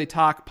I really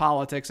talk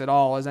politics at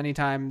all is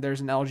anytime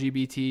there's an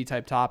LGBT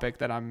type topic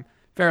that I'm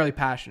fairly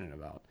passionate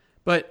about.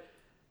 But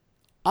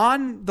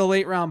on the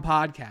Late Round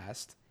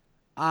podcast,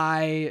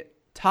 I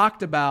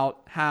talked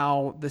about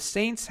how the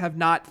Saints have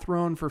not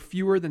thrown for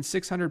fewer than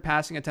 600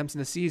 passing attempts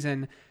in a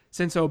season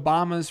since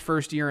Obama's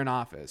first year in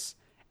office.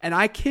 And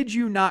I kid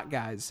you not,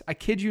 guys. I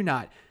kid you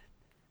not.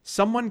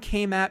 Someone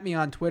came at me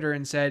on Twitter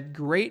and said,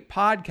 great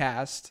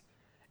podcast,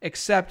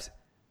 except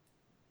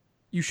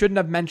you shouldn't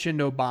have mentioned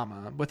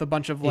Obama, with a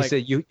bunch of like. He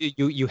said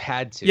you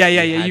had to.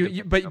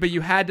 Yeah. But you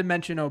had to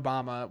mention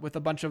Obama with a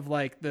bunch of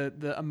like the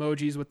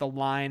emojis with the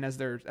line as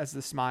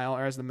the smile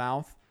or as the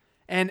mouth,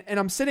 and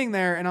I'm sitting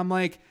there and I'm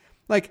like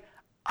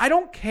I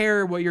don't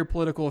care what your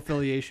political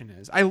affiliation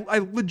is. I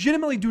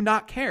legitimately do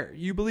not care.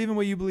 You believe in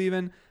what you believe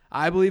in.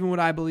 I believe in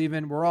what I believe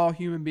in. We're all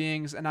human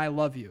beings, and I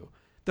love you.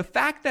 The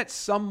fact that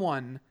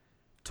someone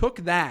took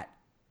that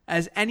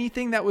as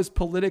anything that was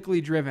politically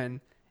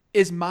driven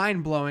is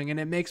mind-blowing,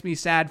 and it makes me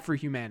sad for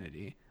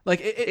humanity.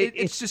 Like,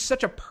 it's just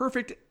such a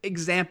perfect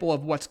example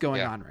of what's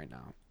going on right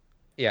now.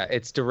 Yeah,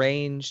 it's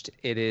deranged.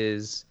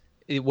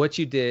 What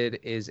you did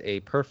is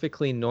a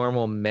perfectly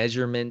normal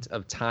measurement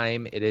of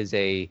time. It is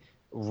a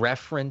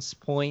reference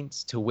point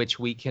to which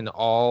we can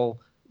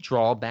all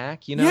draw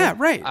back, Yeah,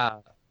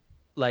 right.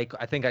 like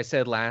I think I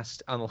said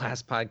on the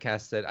last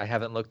podcast that I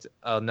haven't looked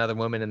another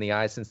woman in the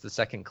eye since the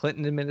second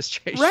Clinton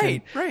administration.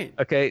 Right.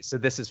 Okay, so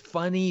this is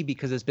funny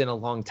because it's been a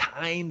long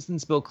time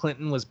since Bill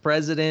Clinton was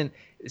president.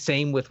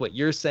 Same with what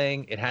you're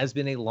saying. It has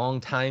been a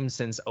long time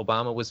since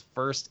Obama was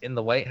first in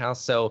the White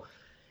House. So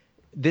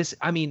this,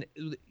 I mean,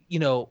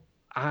 no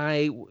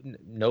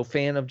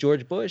fan of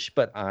George Bush,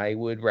 but I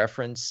would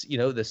reference,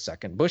 the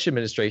second Bush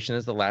administration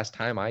as the last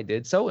time I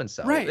did so and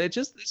so. Right.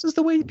 This is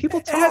the way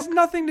people talk. It has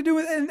nothing to do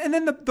with, and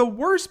then the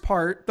worst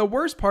part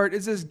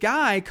is this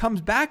guy comes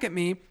back at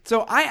me.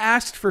 So I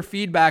asked for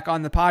feedback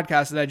on the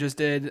podcast that I just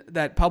did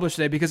that published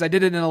today because I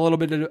did it in a little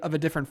bit of a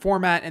different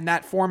format, and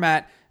that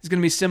format is going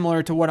to be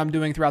similar to what I'm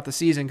doing throughout the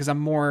season because I'm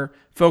more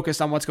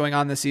focused on what's going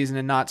on this season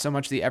and not so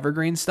much the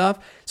evergreen stuff.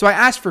 So I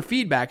asked for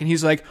feedback, and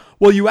he's like,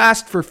 well, you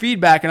asked for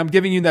feedback, and I'm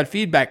giving you that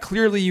feedback.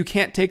 Clearly, you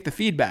can't take the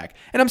feedback.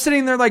 And I'm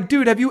sitting there like,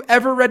 dude, have you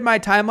ever read my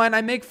timeline?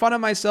 I make fun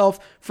of myself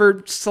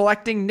for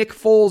selecting Nick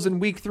Foles in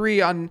week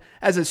 3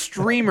 as a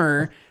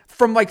streamer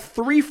from like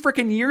 3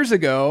 freaking years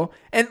ago.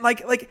 And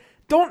like,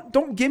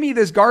 don't give me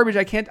this garbage.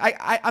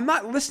 I'm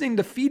not listening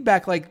to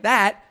feedback like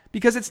that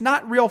because it's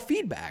not real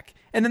feedback.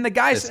 And then the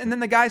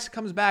guy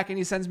comes back and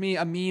he sends me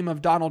a meme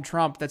of Donald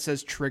Trump that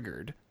says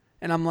triggered.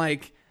 And I'm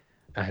like,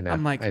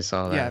 I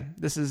saw that. Yeah,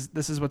 this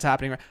is what's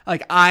happening.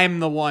 Like, I'm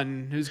the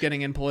one who's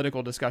getting in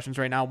political discussions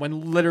right now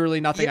when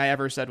literally nothing I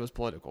ever said was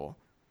political.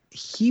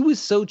 He was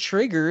so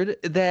triggered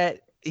by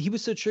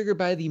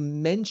the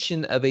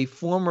mention of a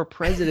former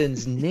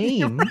president's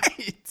name.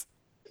 Right.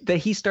 That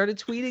he started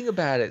tweeting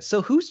about it.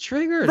 So who's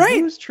triggered? Right.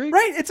 Who's triggered?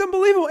 Right. It's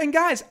unbelievable. And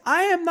guys,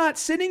 I am not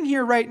sitting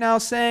here right now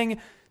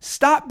saying,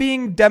 stop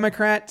being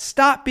Democrat,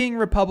 stop being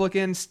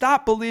Republican,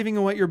 stop believing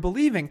in what you're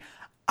believing.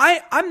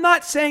 I'm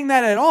not saying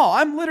that at all.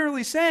 I'm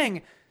literally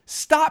saying,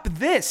 stop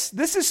this.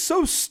 This is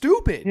so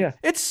stupid. Yeah.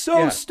 It's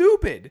so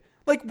stupid.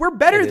 Like, we're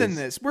better than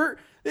this.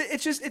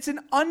 It's an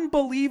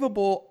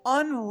unbelievable,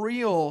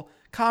 unreal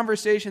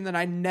conversation that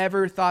I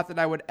never thought that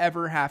I would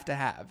ever have to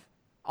have.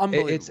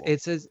 Unbelievable.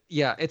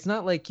 It's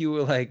not like you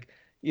were like,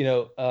 the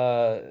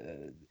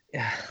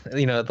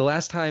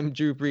last time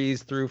Drew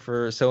Brees threw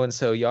for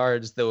so-and-so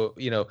yards,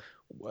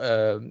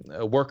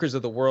 workers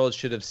of the world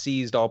should have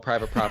seized all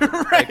private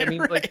property.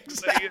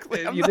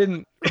 Exactly. You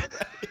didn't.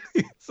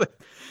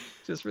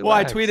 Just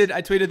relax. Well,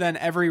 I tweeted then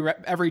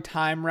every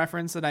time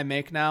reference that I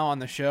make now on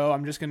the show,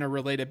 I'm just going to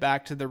relate it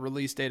back to the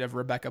release date of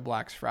Rebecca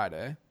Black's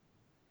Friday.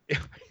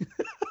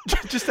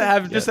 Is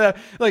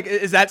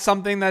that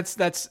something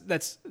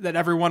that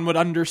everyone would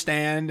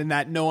understand and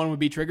that no one would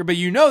be triggered? But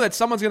that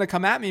someone's going to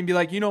come at me and be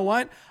like, you know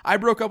what? I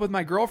broke up with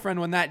my girlfriend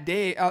on that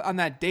date,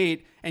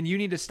 and you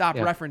need to stop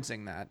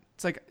referencing that.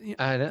 It's like,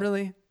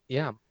 really?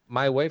 Yeah.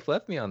 My wife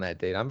left me on that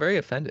date. I'm very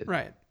offended.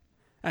 Right.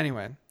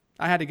 Anyway,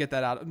 I had to get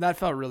that out. That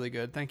felt really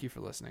good. Thank you for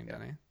listening,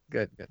 Denny.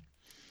 Good.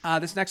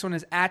 This next one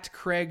is at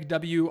Craig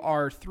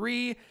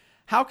WR3.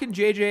 How can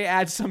JJ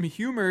add some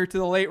humor to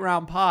the late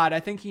round pod? I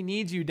think he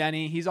needs you,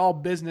 Denny. He's all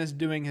business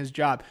doing his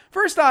job.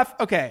 First off,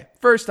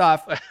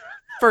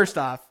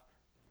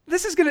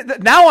 this is going to,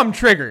 now I'm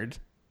triggered.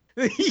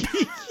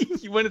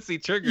 You want to see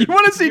triggered?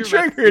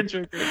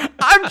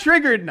 I'm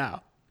triggered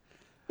now.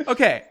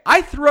 Okay.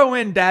 I throw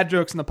in dad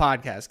jokes in the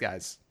podcast,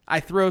 guys.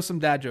 I throw some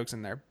dad jokes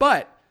in there,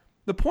 but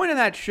the point of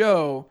that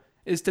show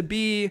is to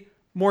be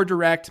more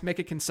direct, make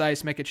it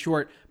concise, make it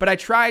short, but I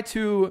try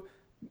to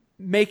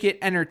make it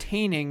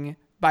entertaining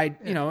by,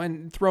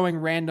 and throwing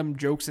random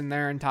jokes in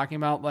there and talking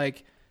about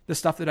like the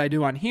stuff that I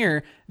do on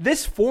here.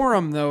 This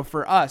forum though,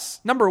 for us,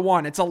 number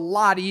one, it's a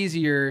lot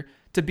easier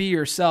to be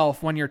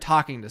yourself when you're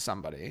talking to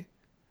somebody,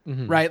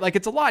 right? Like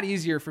it's a lot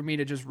easier for me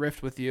to just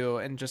riff with you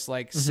and just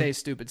like say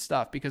stupid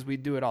stuff because we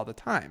do it all the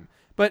time.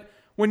 But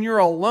when you're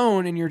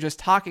alone and you're just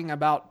talking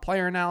about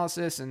player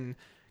analysis and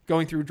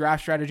going through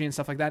draft strategy and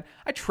stuff like that,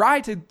 I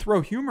try to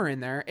throw humor in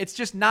there. It's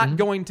just not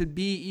going to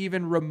be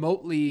even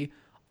remotely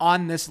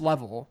on this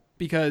level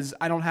because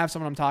I don't have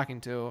someone I'm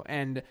talking to.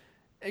 And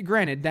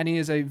granted, Denny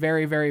is a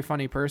very, very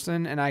funny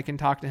person and I can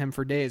talk to him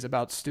for days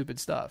about stupid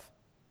stuff.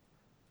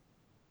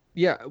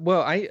 Yeah.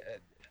 Well,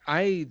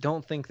 I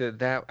don't think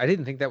I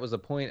didn't think that was the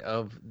point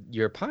of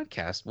your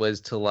podcast was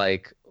to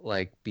like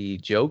be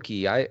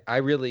jokey. I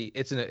really,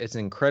 it's an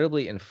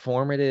incredibly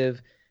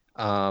informative,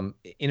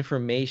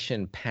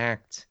 information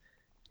packed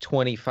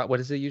 25,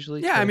 what is it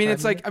usually? Yeah, I mean,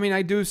 it's minutes?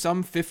 I do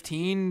some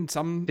 15,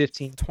 some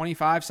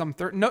 25, some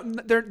 30. No,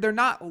 they're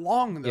not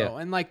long though.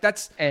 Yeah. And like,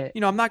 that's,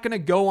 I'm not going to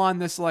go on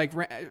this, like,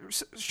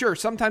 sure.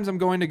 Sometimes I'm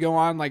going to go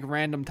on like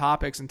random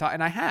topics and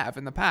I have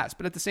in the past,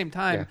 but at the same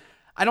time,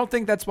 I don't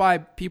think that's why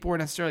people are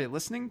necessarily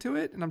listening to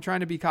it. And I'm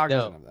trying to be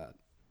cognizant of that.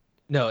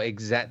 No,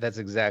 that's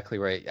exactly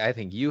right. I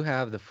think you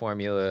have the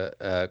formula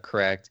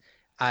correct.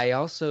 I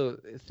also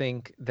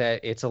think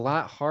that it's a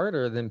lot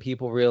harder than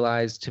people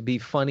realize to be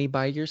funny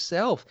by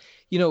yourself.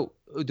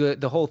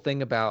 The whole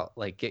thing about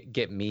like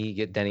get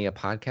Denny a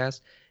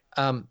podcast.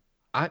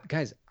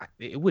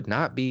 It would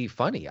not be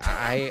funny.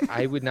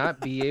 I would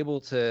not be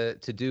able to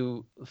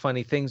do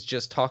funny things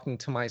just talking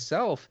to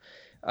myself.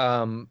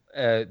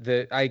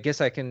 I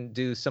guess I can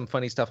do some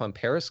funny stuff on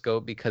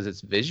Periscope because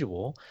it's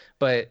visual,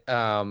 but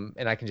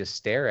and I can just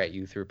stare at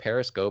you through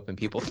Periscope and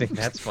people think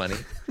that's funny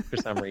for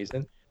some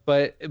reason.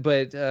 But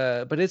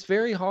it's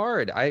very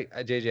hard.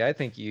 JJ, I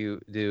think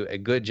you do a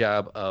good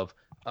job of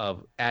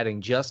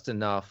adding just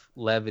enough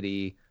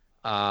levity,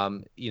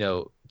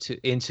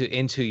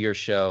 into your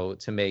show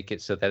to make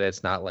it so that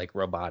it's not like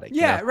robotic.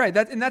 Yeah, right.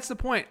 That's the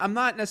point. I'm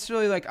not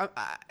necessarily like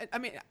I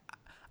mean,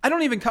 I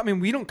don't even come. I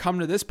mean, we don't come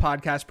to this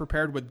podcast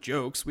prepared with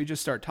jokes. We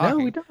just start talking.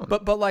 No, we don't.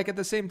 But like at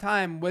the same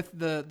time with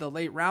the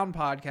Late Round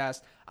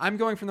podcast, I'm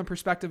going from the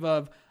perspective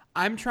of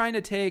I'm trying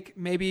to take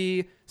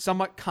maybe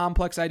somewhat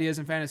complex ideas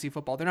in fantasy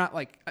football. They're not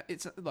like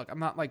I'm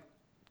not like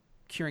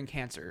curing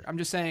cancer. I'm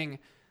just saying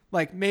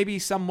like maybe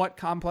somewhat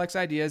complex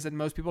ideas that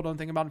most people don't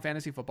think about in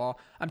fantasy football.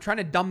 I'm trying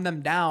to dumb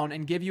them down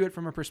and give you it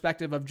from a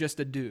perspective of just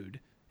a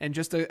dude and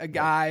just a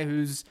guy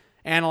who's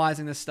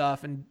analyzing this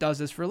stuff and does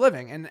this for a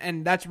living.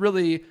 And that's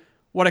really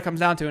what it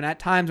comes down to. And at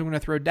times I'm going to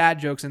throw dad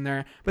jokes in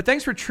there, but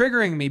thanks for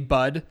triggering me,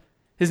 Bud.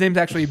 His name's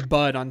actually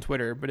Bud on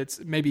Twitter, but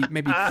it's maybe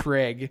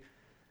Craig.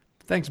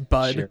 Thanks,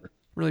 Bud. Sure.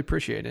 Really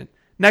appreciate it.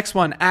 Next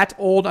one, at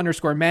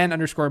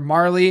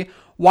old_man_Marley.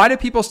 Why do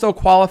people still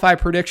qualify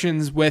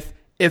predictions with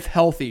if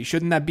healthy?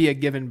 Shouldn't that be a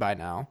given by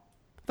now?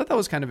 I thought that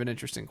was kind of an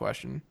interesting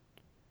question.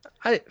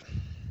 I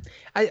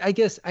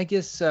guess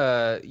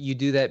you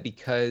do that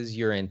because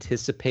you're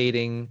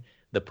anticipating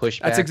the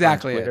pushback. That's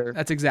exactly on Twitter. it.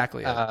 That's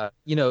exactly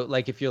it.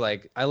 Like if you're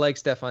like, I like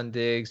Stefon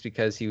Diggs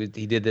because he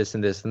did this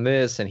and this and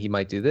this, and he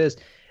might do this,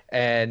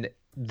 and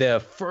the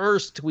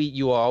first tweet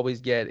you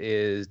always get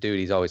is, dude,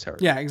 he's always hurt.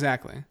 Yeah,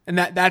 exactly. And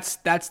that's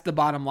the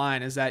bottom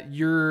line, is that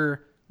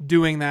you're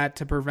doing that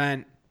to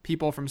prevent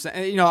people from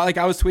saying, like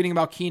I was tweeting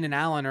about Keenan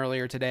Allen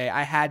earlier today.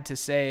 I had to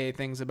say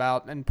things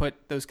about and put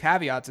those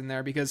caveats in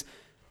there because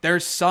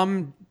there's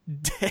some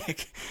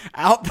dick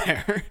out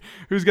there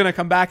who's going to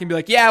come back and be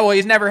like, yeah, well,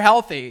 he's never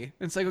healthy.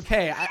 It's like,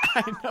 okay,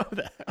 I know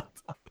that.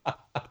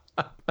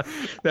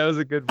 That was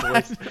a good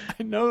voice.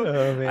 I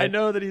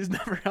know that he's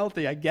never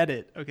healthy. I get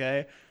it.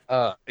 Okay.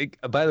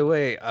 By the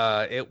way,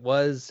 it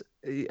was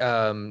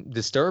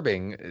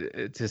disturbing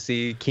to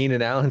see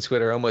Keenan Allen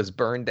Twitter almost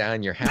burn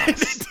down your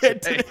house. They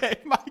did today.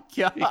 My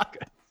God.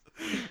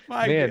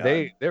 Man,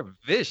 God. They're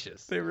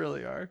vicious. They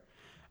really are.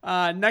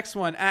 Next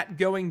one, at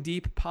Going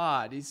Deep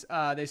Pod.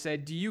 They say,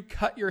 do you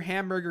cut your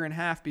hamburger in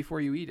half before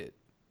you eat it?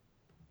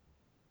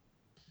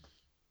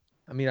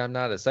 I mean, I'm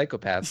not a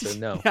psychopath, so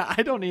no. Yeah,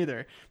 I don't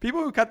either.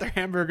 People who cut their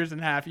hamburgers in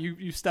half,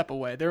 you step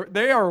away.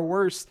 They are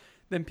worse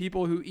than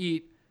people who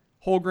eat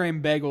whole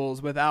grain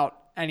bagels without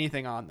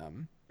anything on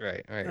them.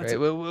 Right.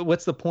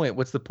 What's the point?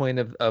 What's the point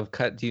of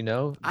cut? Do you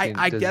know?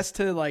 I guess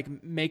to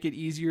like make it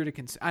easier to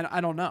consume. I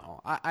don't know.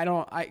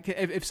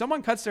 If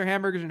someone cuts their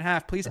hamburgers in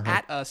half, please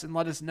at us and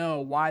let us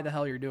know why the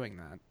hell you're doing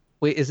that.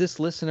 Wait, is this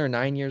listener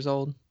 9 years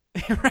old?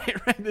 right.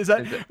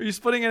 Are you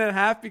splitting it in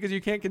half because you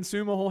can't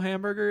consume a whole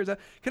hamburger? As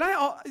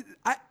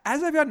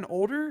I've gotten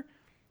older,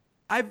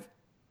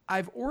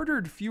 I've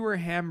ordered fewer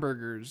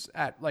hamburgers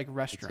at like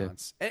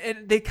restaurants,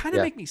 and they kind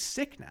of make me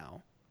sick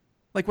now.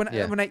 Like when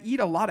I eat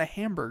a lot of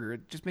hamburger,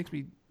 it just makes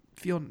me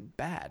feel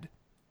bad.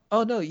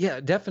 Oh no, yeah,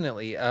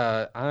 definitely.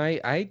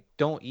 I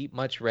don't eat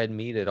much red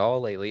meat at all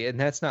lately, and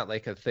that's not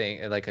like a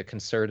thing, like a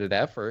concerted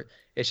effort.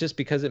 It's just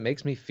because it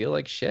makes me feel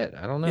like shit.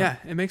 I don't know. Yeah,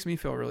 it makes me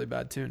feel really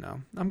bad too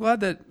now. I'm glad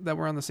that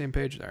we're on the same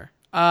page there.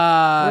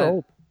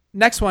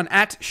 Next one,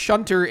 at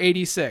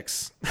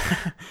Shunter86.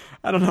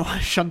 I don't know why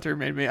Shunter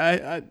made me.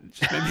 I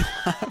just made me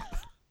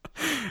laugh.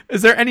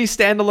 Is there any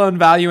standalone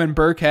value in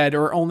Burkhead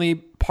or only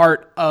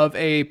part of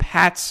a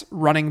Pats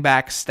running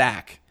back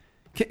stack?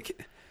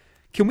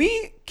 Can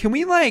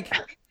we like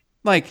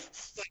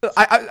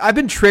I've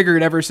been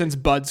triggered ever since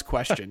Bud's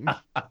question.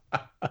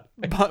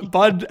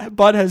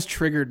 Bud has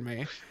triggered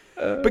me.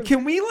 But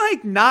can we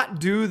like not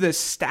do the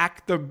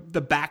stack the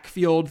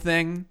backfield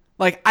thing?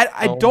 Like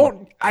I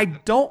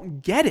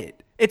don't get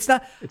it. It's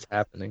not. It's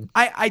happening.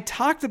 I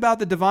talked about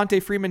the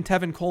Devontae Freeman,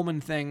 Tevin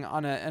Coleman thing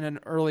on an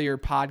earlier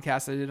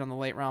podcast I did on the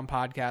Late Round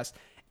podcast.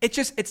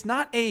 It's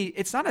not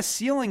a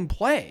ceiling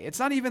play. It's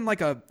not even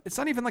like a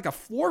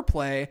floor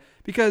play,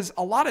 because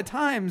a lot of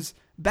times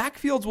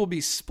backfields will be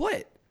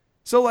split.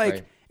 So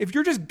like if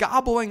you're just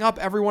gobbling up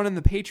everyone in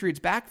the Patriots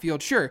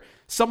backfield, sure,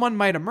 someone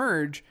might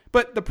emerge,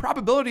 but the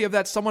probability of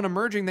that someone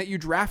emerging that you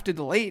drafted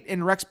late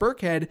in Rex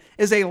Burkhead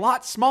is a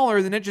lot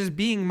smaller than it just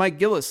being Mike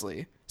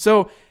Gillislee.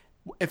 So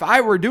if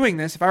I were doing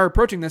this, if I were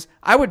approaching this,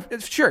 I would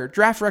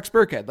draft Rex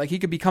Burkhead. Like he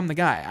could become the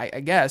guy. I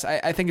guess.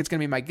 I think it's going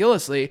to be Mike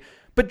Gillislee.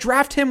 But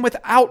draft him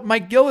without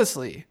Mike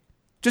Gillislee.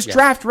 Just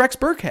draft Rex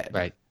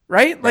Burkhead.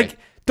 Right? Like,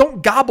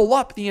 don't gobble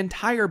up the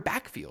entire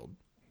backfield.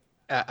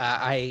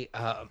 I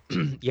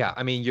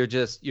mean, you're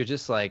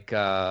just like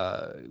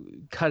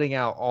cutting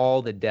out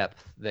all the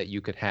depth that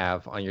you could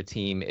have on your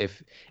team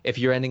if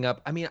you're ending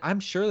up. I mean, I'm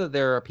sure that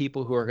there are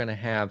people who are going to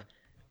have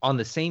on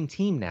the same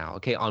team now.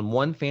 Okay, on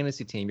one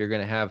fantasy team, you're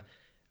going to have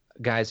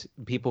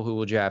people who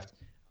will draft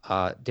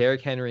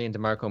Derrick Henry and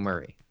DeMarco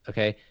Murray.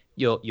 Okay,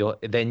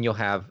 you'll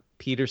have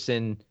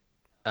Peterson,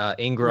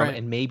 Ingram, Right.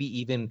 and maybe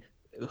even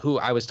who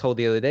I was told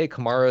the other day,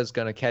 Kamara is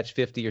going to catch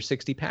 50 or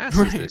 60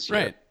 passes this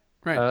year.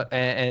 Right.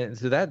 And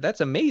so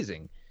that's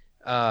amazing.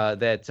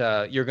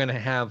 That you're going to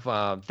have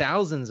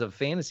thousands of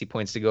fantasy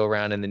points to go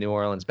around in the New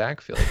Orleans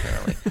backfield,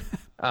 apparently.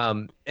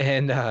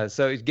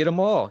 So get them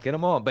all.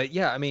 But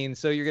yeah, I mean,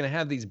 so you're going to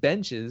have these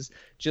benches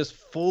just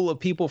full of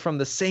people from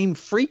the same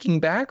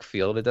freaking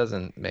backfield. It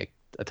doesn't make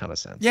a ton of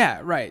sense. Yeah,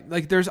 right.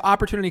 Like there's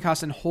opportunity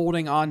cost in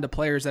holding on to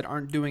players that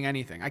aren't doing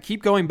anything. I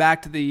keep going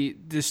back to the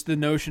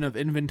notion of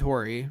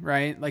inventory,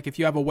 right? Like if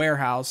you have a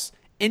warehouse,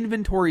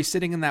 inventory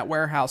sitting in that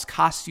warehouse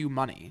costs you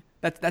money.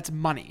 That's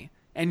money.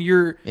 And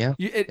and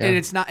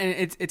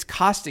it's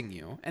costing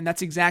you. And that's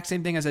the exact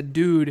same thing as a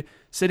dude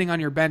sitting on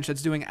your bench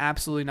that's doing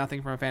absolutely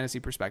nothing from a fantasy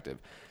perspective.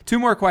 2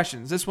 more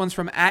questions. This one's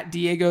from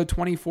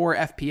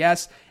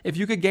 @Diego24FPS. If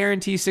you could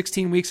guarantee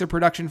 16 weeks of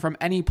production from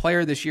any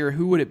player this year,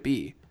 who would it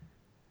be?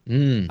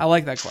 I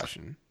like that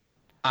question.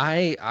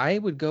 I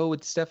would go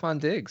with Stephon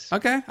Diggs.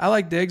 Okay, I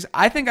like Diggs.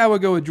 I think I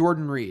would go with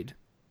Jordan Reed.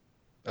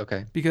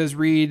 Okay. Because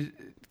Reed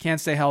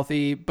can't stay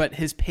healthy, but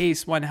his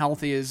pace when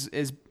healthy is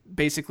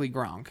basically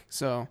Gronk.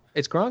 So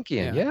it's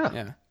Gronkian,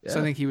 yeah.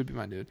 So I think he would be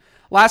my dude.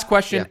 Last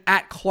question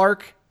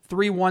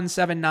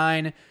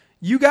 @Clark3179.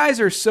 You guys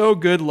are so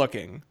good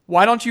looking.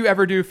 Why don't you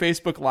ever do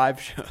Facebook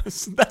Live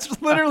shows?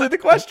 That's literally the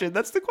question.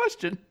 That's the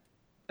question.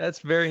 That's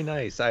very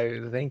nice. I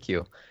thank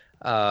you.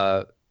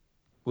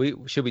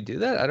 Should we do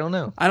that? I don't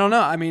know.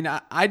 I mean,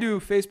 I do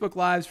Facebook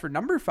Lives for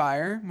Number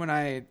Fire when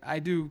I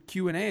do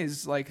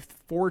Q&As like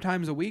 4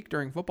 times a week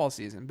during football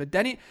season. But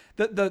Denny,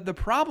 the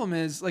problem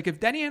is, like, if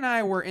Denny and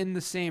I were in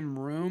the same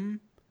room,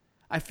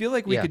 I feel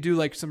like we could do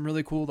like some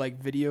really cool like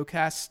video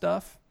cast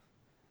stuff.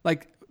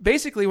 Like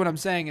basically what I'm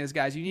saying is,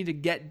 guys, you need to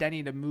get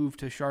Denny to move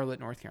to Charlotte,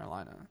 North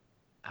Carolina.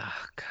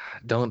 Oh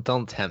God,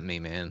 don't tempt me,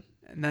 man.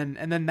 And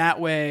then that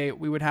way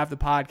we would have the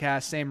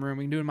podcast, same room.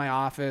 We can do it in my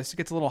office. It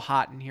gets a little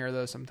hot in here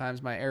though.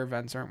 Sometimes my air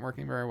vents aren't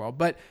working very well.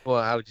 But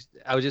I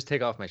would just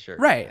take off my shirt.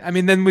 Right. I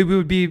mean, then we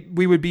would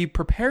be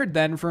prepared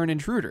then for an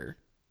intruder.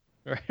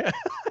 Right.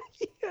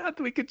 Yeah,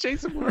 we could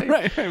chase him away.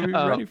 Right. We'd be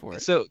ready for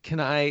it. So can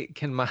my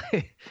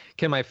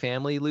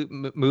family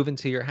move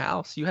into your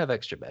house? You have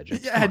extra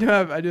bedrooms. Yeah, I do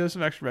have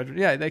some extra bedrooms.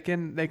 Yeah, they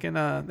can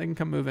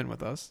come move in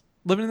with us.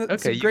 Living in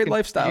it's a great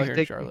lifestyle here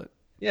in Charlotte.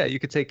 Yeah, you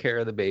could take care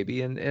of the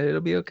baby and it'll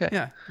be okay.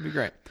 Yeah, it'll be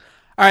great.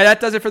 All right, that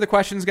does it for the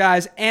questions,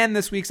 guys, and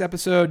this week's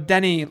episode.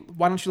 Denny,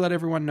 why don't you let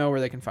everyone know where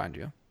they can find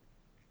you?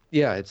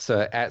 Yeah, it's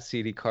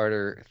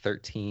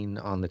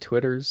 @CDCarter13 on the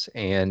Twitters,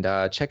 and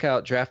check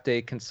out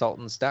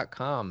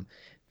draftdayconsultants.com,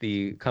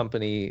 the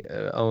company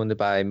owned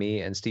by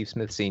me and Steve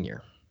Smith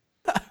Sr.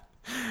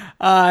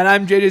 And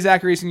I'm JJ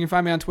Zacharyson. You can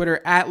find me on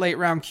Twitter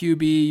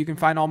 @LateRoundQB. You can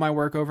find all my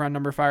work over on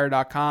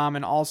numberfire.com.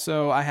 And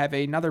also I have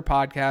another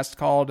podcast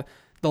called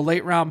The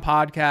Late Round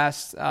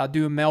Podcast.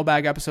 Do a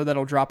mailbag episode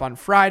that'll drop on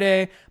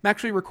Friday. I'm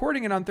actually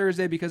recording it on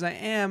Thursday because I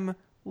am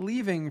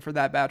leaving for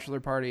that bachelor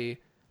party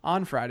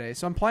on Friday.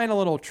 So I'm playing a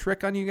little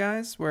trick on you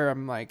guys where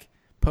I'm like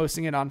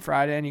posting it on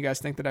Friday and you guys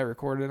think that I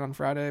recorded it on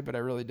Friday, but I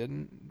really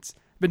didn't.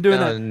 Been doing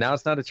that. Now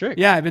it's not a trick.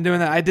 Yeah, I've been doing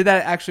that. I did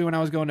that actually when I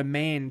was going to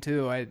Maine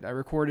too. I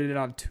recorded it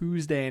on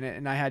Tuesday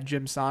and I had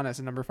Jim Sonis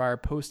and Number Fire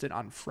post it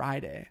on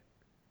Friday.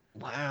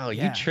 Wow,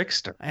 you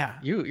trickster. Yeah.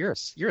 You're a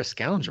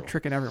scoundrel. I'm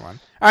tricking everyone.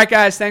 All right,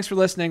 guys, thanks for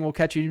listening. We'll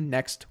catch you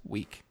next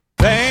week.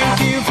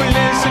 Thank you for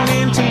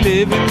listening to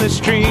Living the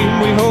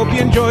Stream. We hope you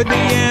enjoyed the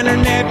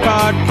internet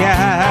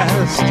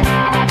podcast.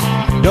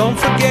 Don't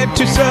forget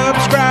to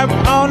subscribe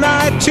on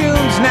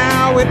iTunes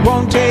now. It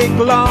won't take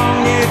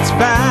long, it's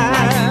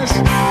fast.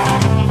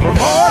 For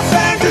more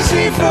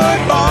fantasy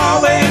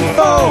football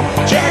info,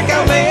 check